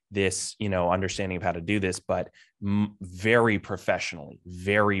this, understanding of how to do this, but very professionally,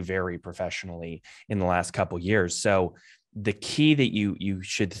 very, very professionally in the last couple of years. So the key that you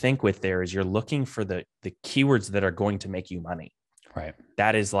should think with there is you're looking for the keywords that are going to make you money. Right.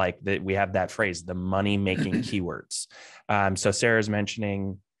 That is like that. We have that phrase, the money making keywords. So Sarah's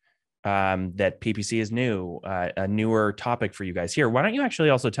mentioning that PPC is new, a newer topic for you guys here. Why don't you actually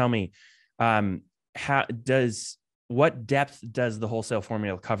also tell me what depth does the wholesale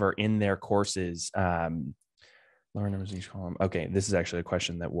formula cover in their courses? Lower numbers in each column. Okay, this is actually a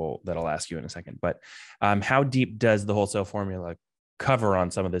question that'll ask you in a second. But how deep does the wholesale formula cover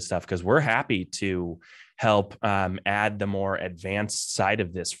on some of this stuff? Because we're happy to help add the more advanced side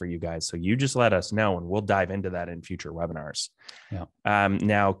of this for you guys. So you just let us know and we'll dive into that in future webinars. Yeah.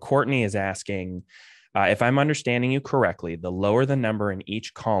 Now, Courtney is asking, if I'm understanding you correctly, the lower the number in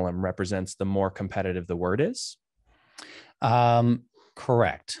each column represents the more competitive the word is?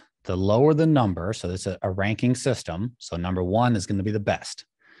 Correct. The lower the number, so it's a ranking system. So number one is going to be the best.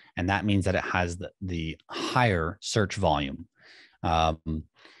 And that means that it has the higher search volume.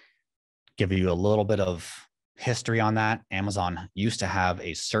 Give you a little bit of history on that. Amazon used to have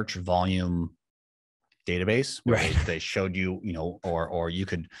a search volume database where right. they showed you, or you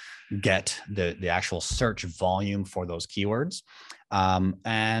could get the actual search volume for those keywords.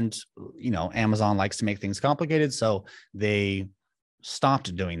 And Amazon likes to make things complicated. So they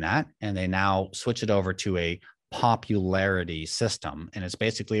stopped doing that and they now switch it over to a popularity system. And it's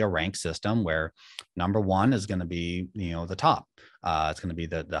basically a rank system where number one is going to be, the top. It's going to be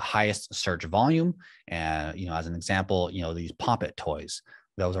the highest search volume. And, as an example, these Pop-It toys,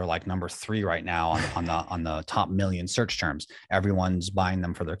 those are like number 3 right now on the top million search terms. Everyone's buying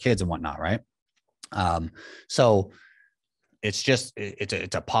them for their kids and whatnot. Right. So it's just,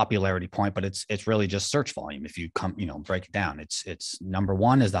 it's a popularity point, but it's really just search volume. If you break it down, it's number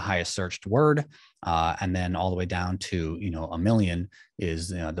one is the highest searched word. And then all the way down to, a million is,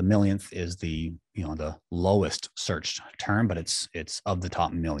 the millionth is the lowest searched term, but it's of the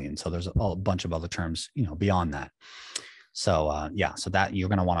top million. So there's a bunch of other terms, beyond that. So, so that you're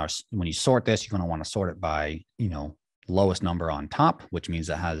going to want to, when you sort this, you're going to want to sort it by, lowest number on top, which means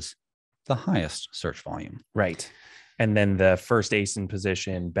it has the highest search volume. Right. And then the first ASIN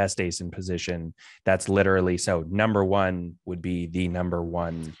position, best ASIN position, that's literally, so number one would be the number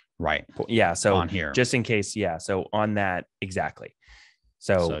one. Right. Yeah. So on here, just in case. Yeah. So on that. Exactly.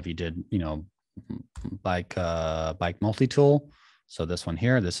 So if you did, bike multi-tool. So this one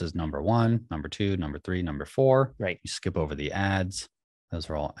here, this is number 1, number 2, number 3, number 4. Right. You skip over the ads. Those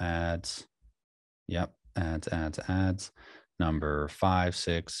are all ads. Yep. Ads. Number 5,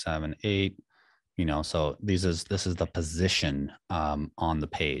 6, 7, 8. So this is the position on the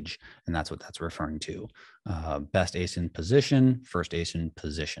page, and that's what that's referring to. Best ASIN position, first ASIN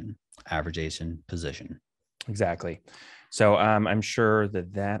position, average ASIN position. Exactly. So I'm sure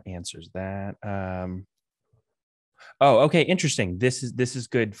that answers that. Okay, interesting. This is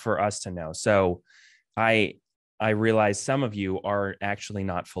good for us to know. So I realize some of you are actually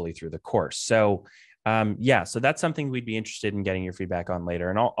not fully through the course. So so that's something we'd be interested in getting your feedback on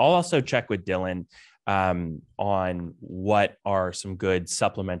later. And I'll also check with Dylan on what are some good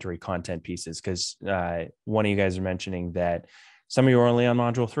supplementary content pieces. Because one of you guys are mentioning that some of you are only on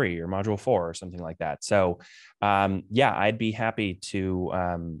module 3 or module 4 or something like that. So I'd be happy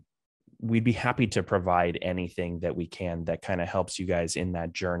to, we'd be happy to provide anything that we can that kind of helps you guys in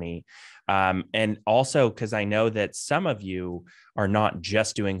that journey. And also, because I know that some of you are not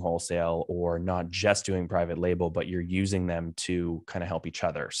just doing wholesale or not just doing private label, but you're using them to kind of help each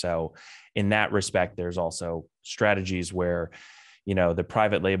other. So in that respect, there's also strategies where, the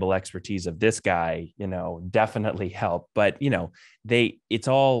private label expertise of this guy, definitely help. But, here's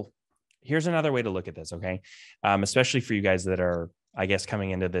another way to look at this. Okay. Especially for you guys that are, I guess,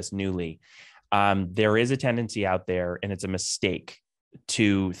 coming into this newly, there is a tendency out there, and it's a mistake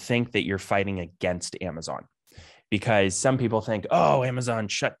to think that you're fighting against Amazon, because some people think, oh, Amazon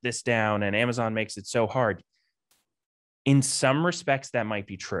shut this down and Amazon makes it so hard. In some respects, that might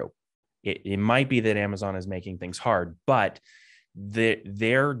be true. It might be that Amazon is making things hard, but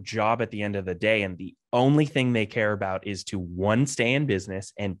their job at the end of the day, and the only thing they care about is to, one, stay in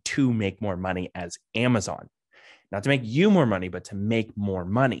business, and two, make more money as Amazon. Not to make you more money, but to make more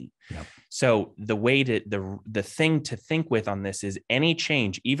money. Yep. So the way to the thing to think with on this is any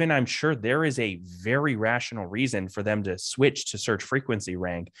change, even I'm sure there is a very rational reason for them to switch to search frequency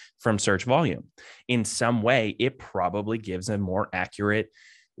rank from search volume. In some way, it probably gives a more accurate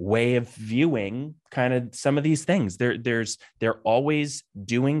way of viewing kind of some of these things. They're always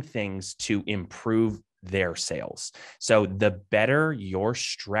doing things to improve their sales. So the better your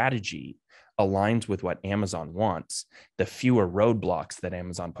strategy aligns with what Amazon wants, the fewer roadblocks that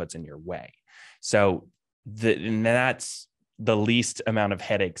Amazon puts in your way. So and that's the least amount of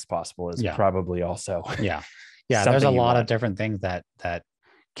headaches possible is probably also. Yeah. There's a lot of different things that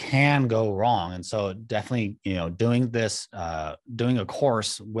can go wrong. And so definitely, doing a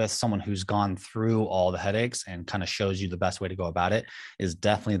course with someone who's gone through all the headaches and kind of shows you the best way to go about it is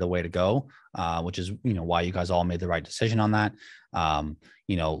definitely the way to go, which is, why you guys all made the right decision on that.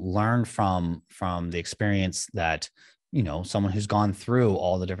 Learn from the experience that, someone who's gone through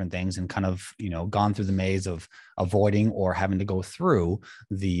all the different things and kind of, gone through the maze of avoiding or having to go through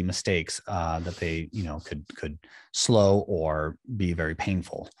the mistakes that they, could slow or be very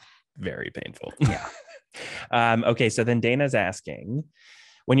painful. Very painful. Yeah. Okay. So then Dana's asking,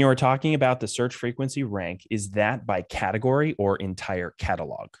 when you were talking about the search frequency rank, is that by category or entire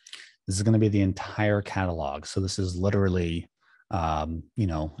catalog? This is going to be the entire catalog. So this is literally,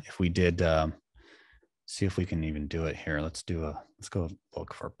 if we did, see if we can even do it here. Let's go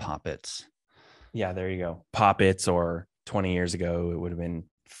look for Poppets. Yeah, there you go. Poppets, or 20 years ago, it would have been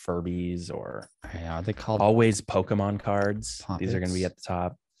Furbies, or are they called always Pokemon cards? Poppets. These are going to be at the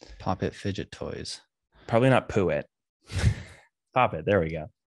top. Poppet fidget toys. Probably not Poo-It. Poppet. There we go.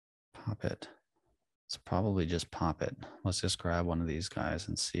 Poppet. It's probably just Poppet. Let's just grab one of these guys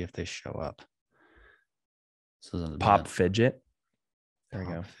and see if they show up. Pop Fidget. There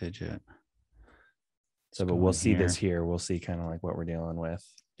we go. Fidget. So, but we'll see this here. We'll see kind of like what we're dealing with.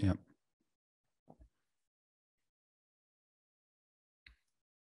 Yep.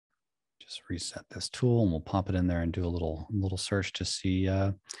 Just reset this tool and we'll pop it in there and do a little search to see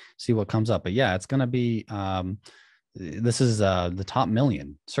what comes up. But yeah, it's going to be, this is the top 1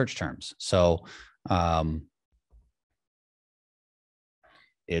 million search terms. So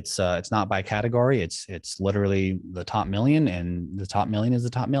it's not by category. It's literally the top 1 million, and the top 1 million is the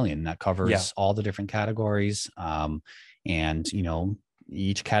top 1 million. That covers all the different categories. And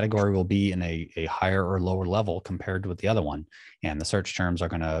each category will be in a higher or lower level compared with the other one. And the search terms are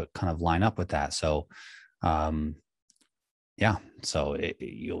going to kind of line up with that. So, we'll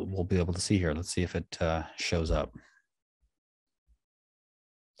be able to see here. Let's see if it shows up.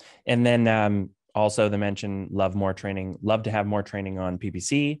 And then also the mention, love to have more training on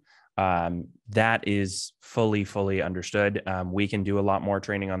PPC. That is fully understood. We can do a lot more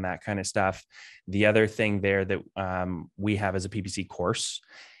training on that kind of stuff. The other thing there that we have as a PPC course,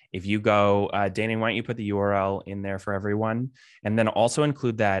 if you go, Dana, why don't you put the URL in there for everyone? And then also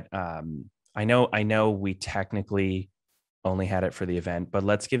include that. I know we technically only had it for the event, but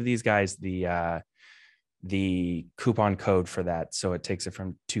let's give these guys the coupon code for that. So it takes it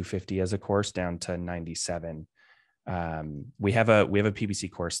from $250 as a course down to $97. We have a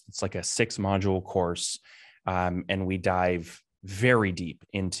PPC course. It's like a 6-module course. And we dive very deep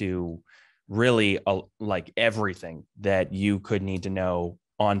into really like everything that you could need to know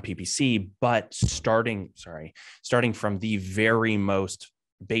on PPC, but starting from the very most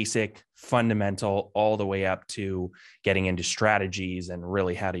basic, fundamental, all the way up to getting into strategies and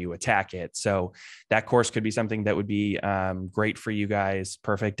really how do you attack it. So that course could be something that would be great for you guys.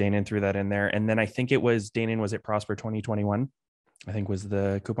 Perfect. Danon threw that in there. And then I think it was, Danon, was it Prosper 2021? I think was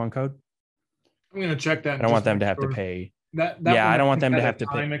the coupon code. I'm going to check that. I don't want them to have to pay. I don't want them to have to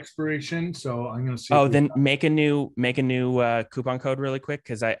time pay expiration. So I'm going to see. Oh, then make a new coupon code really quick,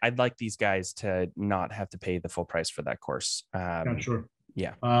 because I'd like these guys to not have to pay the full price for that course. Yeah, sure.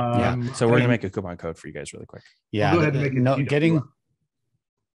 Yeah. So we're gonna make a coupon code for you guys really quick. Yeah. Go ahead and make it.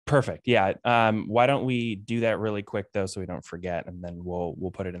 Perfect. Yeah. Why don't we do that really quick though, so we don't forget, and then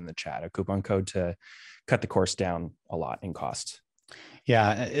we'll put it in the chat. A coupon code to cut the course down a lot in cost.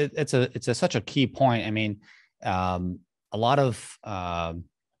 Yeah, it's such a key point. I mean, a lot of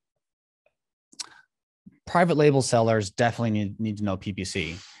private label sellers definitely need to know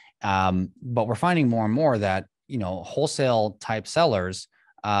PPC, but we're finding more and more that wholesale type sellers,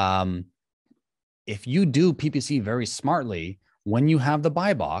 if you do PPC very smartly, when you have the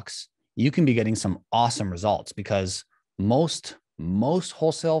buy box, you can be getting some awesome results, because most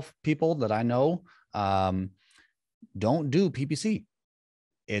wholesale people that I know don't do PPC.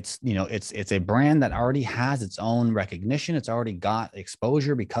 it's, you know, it's a brand that already has its own recognition. It's already got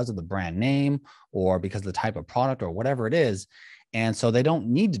exposure because of the brand name or because of the type of product or whatever it is. And so they don't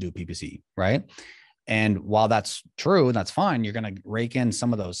need to do PPC, right? And while that's true, that's fine. You're going to rake in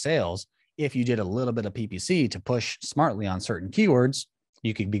some of those sales. If you did a little bit of PPC to push smartly on certain keywords,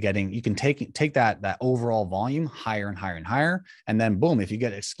 you could be getting, you can take that overall volume higher and higher and higher. And then boom, if you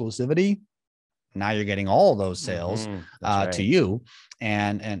get exclusivity, now you're getting all those sales to you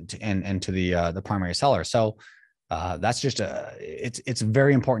and to the primary seller. So that's just it's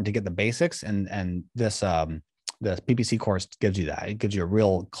very important to get the basics, and this the PPC course gives you that. It gives you a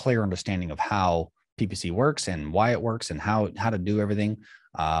real clear understanding of how PPC works and why it works and how to do everything.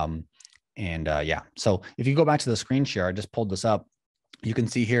 Yeah, so if you go back to the screen share, I just pulled this up. You can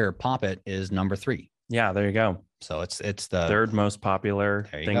see here, Pop It is number 3. Yeah, there you go. So it's the third most popular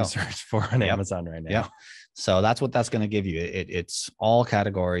thing searched for on Amazon right now. Yeah. So that's what that's going to give you. It's all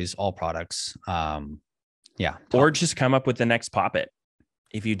categories, all products. Yeah. Or just come up with the next Pop It.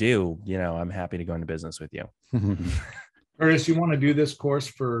 If you do, you know, I'm happy to go into business with you. Curtis, you want to do this course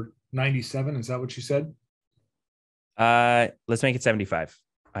for 97? Is that what you said? Let's make it 75.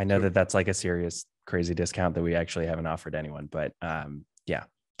 I know that that's like a serious, crazy discount that we actually haven't offered anyone, but yeah.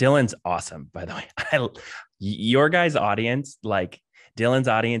 Dylan's awesome, by the way. Your guys' audience, like Dylan's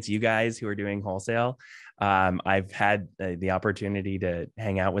audience, you guys who are doing wholesale, I've had the opportunity to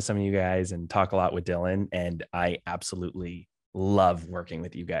hang out with some of you guys and talk a lot with Dylan, and I absolutely love working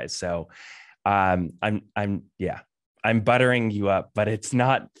with you guys. So I'm buttering you up, but it's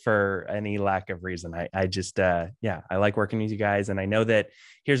not for any lack of reason. I just I like working with you guys, and I know that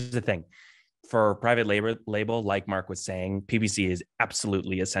here's the thing. For private label, like Mark was saying, PPC is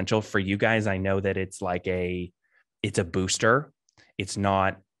absolutely essential for you guys. I know that it's like it's a booster. It's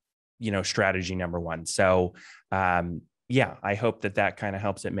not, you know, strategy number 1. So I hope that kind of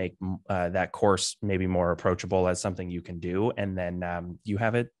helps it make that course maybe more approachable as something you can do. And then you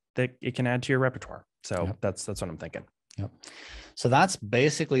have it that it can add to your repertoire. So that's what I'm thinking. Yep. So that's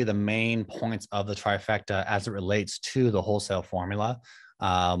basically the main points of the trifecta as it relates to the wholesale formula.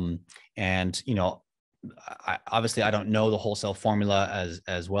 And, you know, obviously I don't know the wholesale formula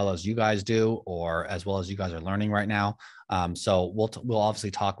as well as you guys do, or as well as you guys are learning right now. So we'll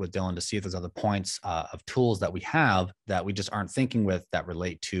obviously talk with Dylan to see if there's other points of tools that we have that we just aren't thinking with that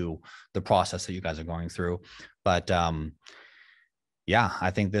relate to the process that you guys are going through. But, yeah, I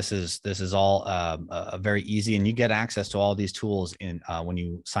think this is all very easy, and you get access to all these tools when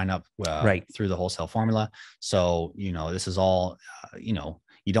you sign up through the wholesale formula. So, you know, this is all, you know,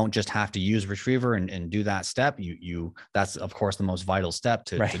 you don't just have to use Retriever and do that step. That's of course the most vital step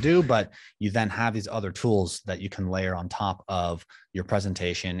to do, but you then have these other tools that you can layer on top of your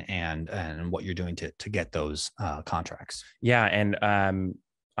presentation and what you're doing to get those contracts. Yeah. And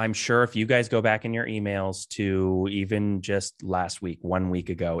I'm sure if you guys go back in your emails to even just last week, 1 week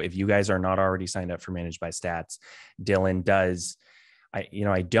ago, if you guys are not already signed up for ManageByStats, Dylan does.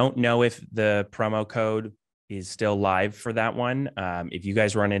 I don't know if the promo code is still live for that one. If you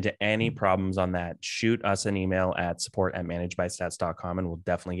guys run into any problems on that, shoot us an email at support@managebystats.com and we'll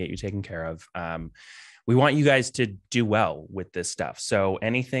definitely get you taken care of. We want you guys to do well with this stuff. So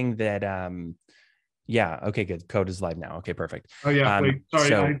anything that, okay, good. Code is live now. Okay, perfect. Oh yeah, wait,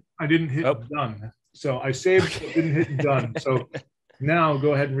 sorry, I didn't hit done. So I saved, but didn't hit done. So now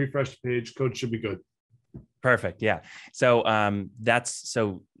go ahead and refresh the page. Code should be good. Perfect. Yeah. So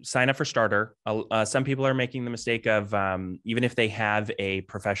so sign up for starter. Some people are making the mistake of even if they have a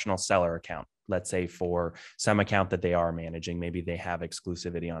professional seller account, let's say for some account that they are managing, maybe they have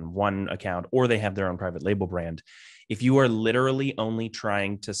exclusivity on one account or they have their own private label brand. If you are literally only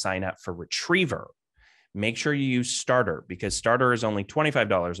trying to sign up for Retriever, make sure you use starter, because starter is only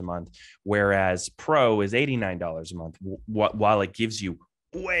 $25 a month, whereas pro is $89 a month, while it gives you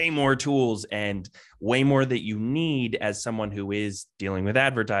way more tools and way more that you need as someone who is dealing with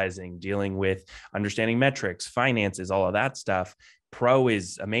advertising, dealing with understanding metrics, finances, all of that stuff. Pro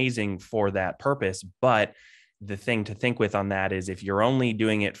is amazing for that purpose. But the thing to think with on that is if you're only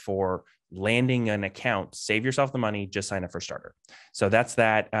doing it for landing an account, save yourself the money, just sign up for starter. So that's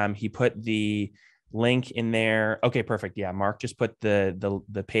that. He put the link in there. Okay, perfect. Yeah. Mark just put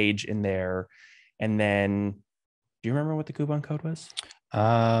the page in there. And then do you remember what the coupon code was?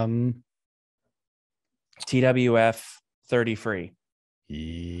 TWF 30 free.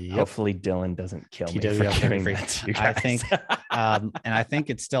 Yep. Hopefully Dylan doesn't kill me for giving that to you guys. I think, and I think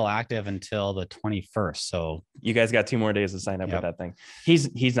it's still active until the 21st. So you guys got 2 more days to sign up with that thing.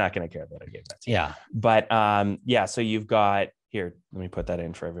 He's not going to care that I gave that to you. Yeah. But so you've got Here, let me put that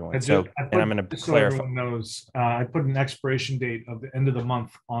in for everyone. And I'm going to clarify. So everyone knows, I put an expiration date of the end of the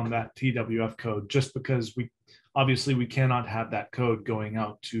month on that TWF code, just because we cannot have that code going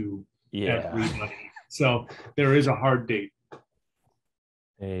out to everybody. So there is a hard date.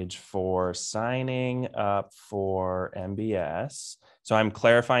 Page for signing up for MBS. So I'm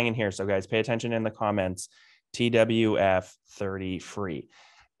clarifying in here. So guys, pay attention in the comments. TWF 30 free.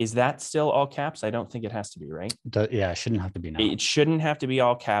 Is that still all caps? I don't think it has to be, right? Yeah, it shouldn't have to be now. It shouldn't have to be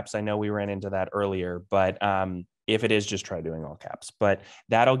all caps. I know we ran into that earlier, but if it is, just try doing all caps. But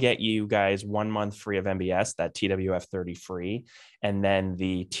that'll get you guys 1 month free of MBS, that TWF 30 free. And then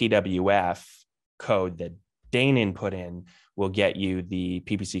the TWF code that Danon put in will get you the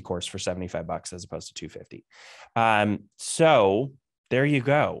PPC course for $75 as opposed to $250. So there you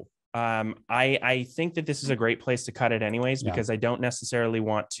go. I think that this is a great place to cut it anyways, because I don't necessarily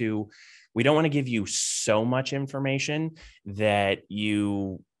we don't want to give you so much information that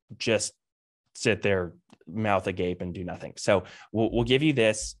you just sit there mouth agape and do nothing. So we'll give you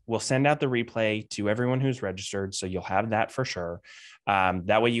this. We'll send out the replay to everyone who's registered. So you'll have that for sure.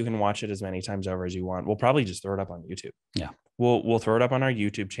 That way you can watch it as many times over as you want. We'll probably just throw it up on YouTube. Yeah. We'll throw it up on our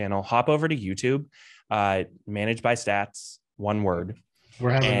YouTube channel. Hop over to YouTube, ManageByStats, one word.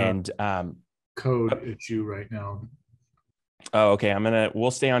 We're having a code issue right now. Oh, okay.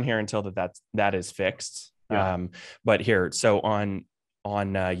 We'll stay on here until that is fixed. Yeah. But here, so on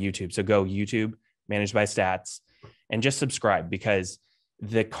YouTube, so go YouTube, ManageByStats, and just subscribe, because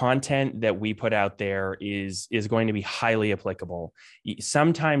the content that we put out there is going to be highly applicable.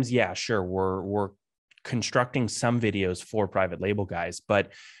 Sometimes, yeah, sure, we're constructing some videos for private label guys,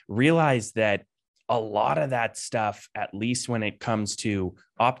 but realize that a lot of that stuff, at least when it comes to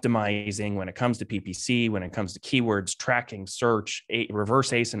optimizing, when it comes to PPC, when it comes to keywords, tracking, search,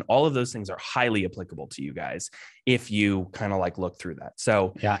 reverse ACE, and all of those things are highly applicable to you guys if you kind of like look through that.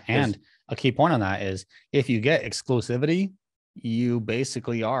 So yeah, and a key point on that is if you get exclusivity, you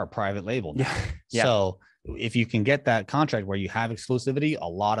basically are private label now. Yeah. So if you can get that contract where you have exclusivity, a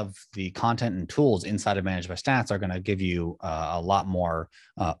lot of the content and tools inside of ManageByStats are going to give you a lot more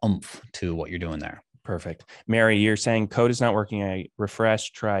oomph to what you're doing there. Perfect. Mary, you're saying code is not working. I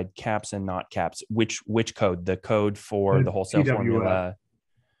refreshed, tried caps and not caps. Which code? The code for the wholesale formula.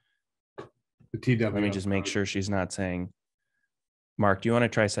 The TWF. Let me just make sure she's not saying. Mark, do you want to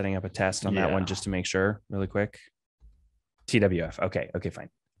try setting up a test on that one just to make sure really quick? TWF. Okay, fine.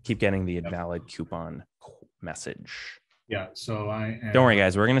 Keep getting the invalid coupon message. Yeah, so don't worry,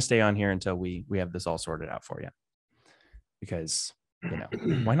 guys. We're going to stay on here until we have this all sorted out for you. Because,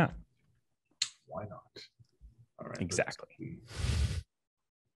 why not? Why not? All right. Exactly.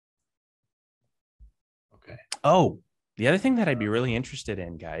 Okay. Oh, the other thing that I'd be really interested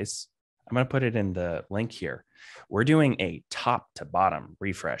in, guys, I'm going to put it in the link here. We're doing a top to bottom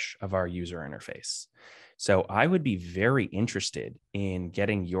refresh of our user interface. So I would be very interested in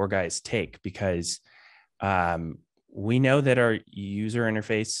getting your guys' take, because we know that our user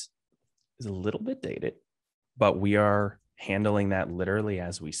interface is a little bit dated, but we are handling that literally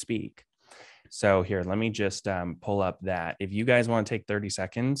as we speak. So here, let me just pull up that. If you guys want to take 30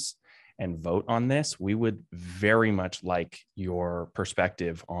 seconds and vote on this, we would very much like your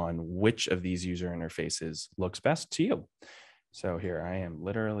perspective on which of these user interfaces looks best to you. So here, I am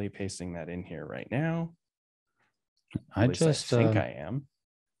literally pasting that in here right now. I think I am.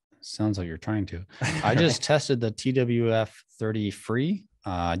 Sounds like you're trying to. I just tested the TWF 30 free.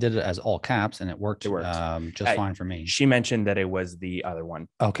 I did it as all caps and it worked just fine for me. She mentioned that it was the other one.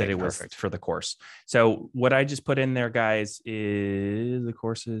 Okay, that it perfect. was for the course. So what I just put in there, guys, is the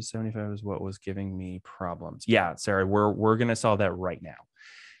course is 75 is what was giving me problems. Yeah, Sarah, we're going to solve that right now.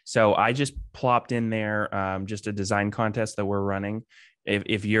 So I just plopped in there just a design contest that we're running.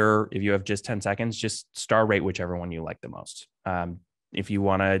 If you have just 10 seconds, just star rate whichever one you like the most. If you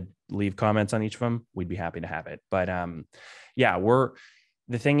want to leave comments on each of them, we'd be happy to have it. But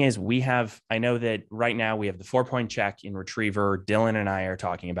the thing is, I know that right now we have the 4-point check in Retriever. Dylan and I are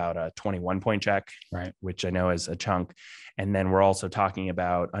talking about a 21-point check, right? Which I know is a chunk. And then we're also talking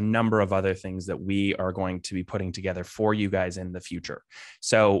about a number of other things that we are going to be putting together for you guys in the future.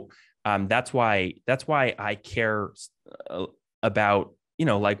 So that's why I care about,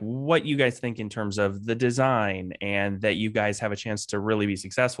 like what you guys think in terms of the design, and that you guys have a chance to really be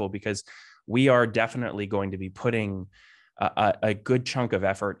successful, because we are definitely going to be putting a good chunk of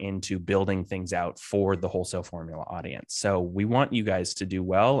effort into building things out for the wholesale formula audience. So we want you guys to do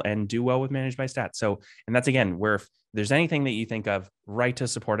well and do well with ManageByStats. So, and that's again, where if there's anything that you think of, write to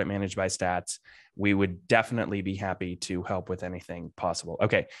support at ManageByStats. We would definitely be happy to help with anything possible.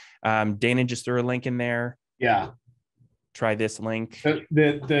 Okay. Dana just threw a link in there. Yeah. try this link.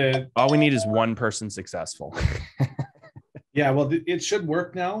 All we need is one person successful. Yeah, well, it should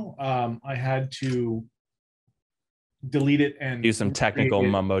work now. I had to delete it and do some technical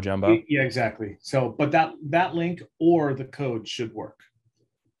mumbo jumbo. Yeah, exactly. So, but that link or the code should work.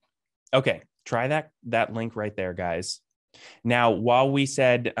 Okay, try that link right there, guys. Now, while we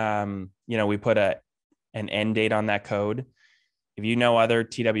said, we put an end date on that code. If you know other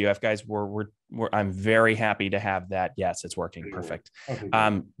TWF guys, I'm very happy to have that. Yes, it's working. Perfect.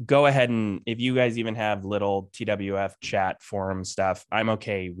 Okay, go ahead, and if you guys even have little TWF chat forum stuff, I'm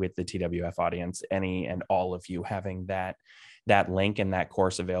okay with the TWF audience, any and all of you having that link and that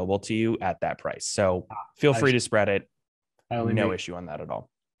course available to you at that price. So feel free to spread it. No issue on that at all.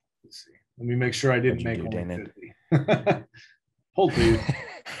 Let's see. Let me make sure I didn't make only 50. Hold please.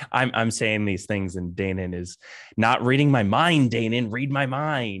 I'm saying these things, and Danon is not reading my mind. Danon, read my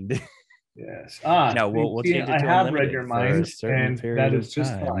mind. Yes. No, we'll change it to I have read your mind, and that is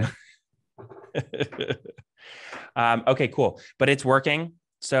just fine. Okay, cool. But it's working.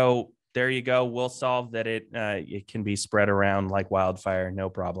 So there you go. We'll solve that. It can be spread around like wildfire, no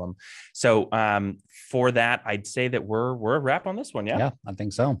problem. So for that, I'd say that we're a wrap on this one. Yeah, I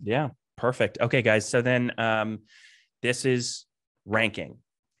think so. Yeah, perfect. Okay, guys. So then this is ranking.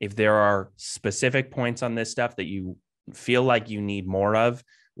 If there are specific points on this stuff that you feel like you need more of,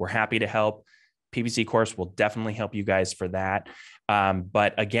 we're happy to help. PPC course will definitely help you guys for that.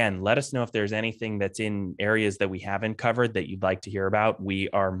 But again, let us know if there's anything that's in areas that we haven't covered that you'd like to hear about. We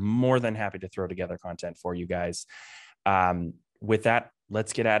are more than happy to throw together content for you guys. With that,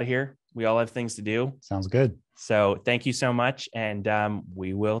 let's get out of here. We all have things to do. Sounds good. So thank you so much. And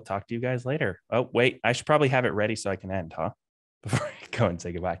we will talk to you guys later. Oh, wait, I should probably have it ready so I can end, huh? Before I go and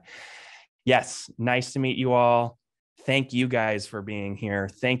say goodbye. Yes, nice to meet you all. Thank you guys for being here.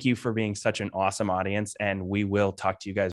 Thank you for being such an awesome audience. And we will talk to you guys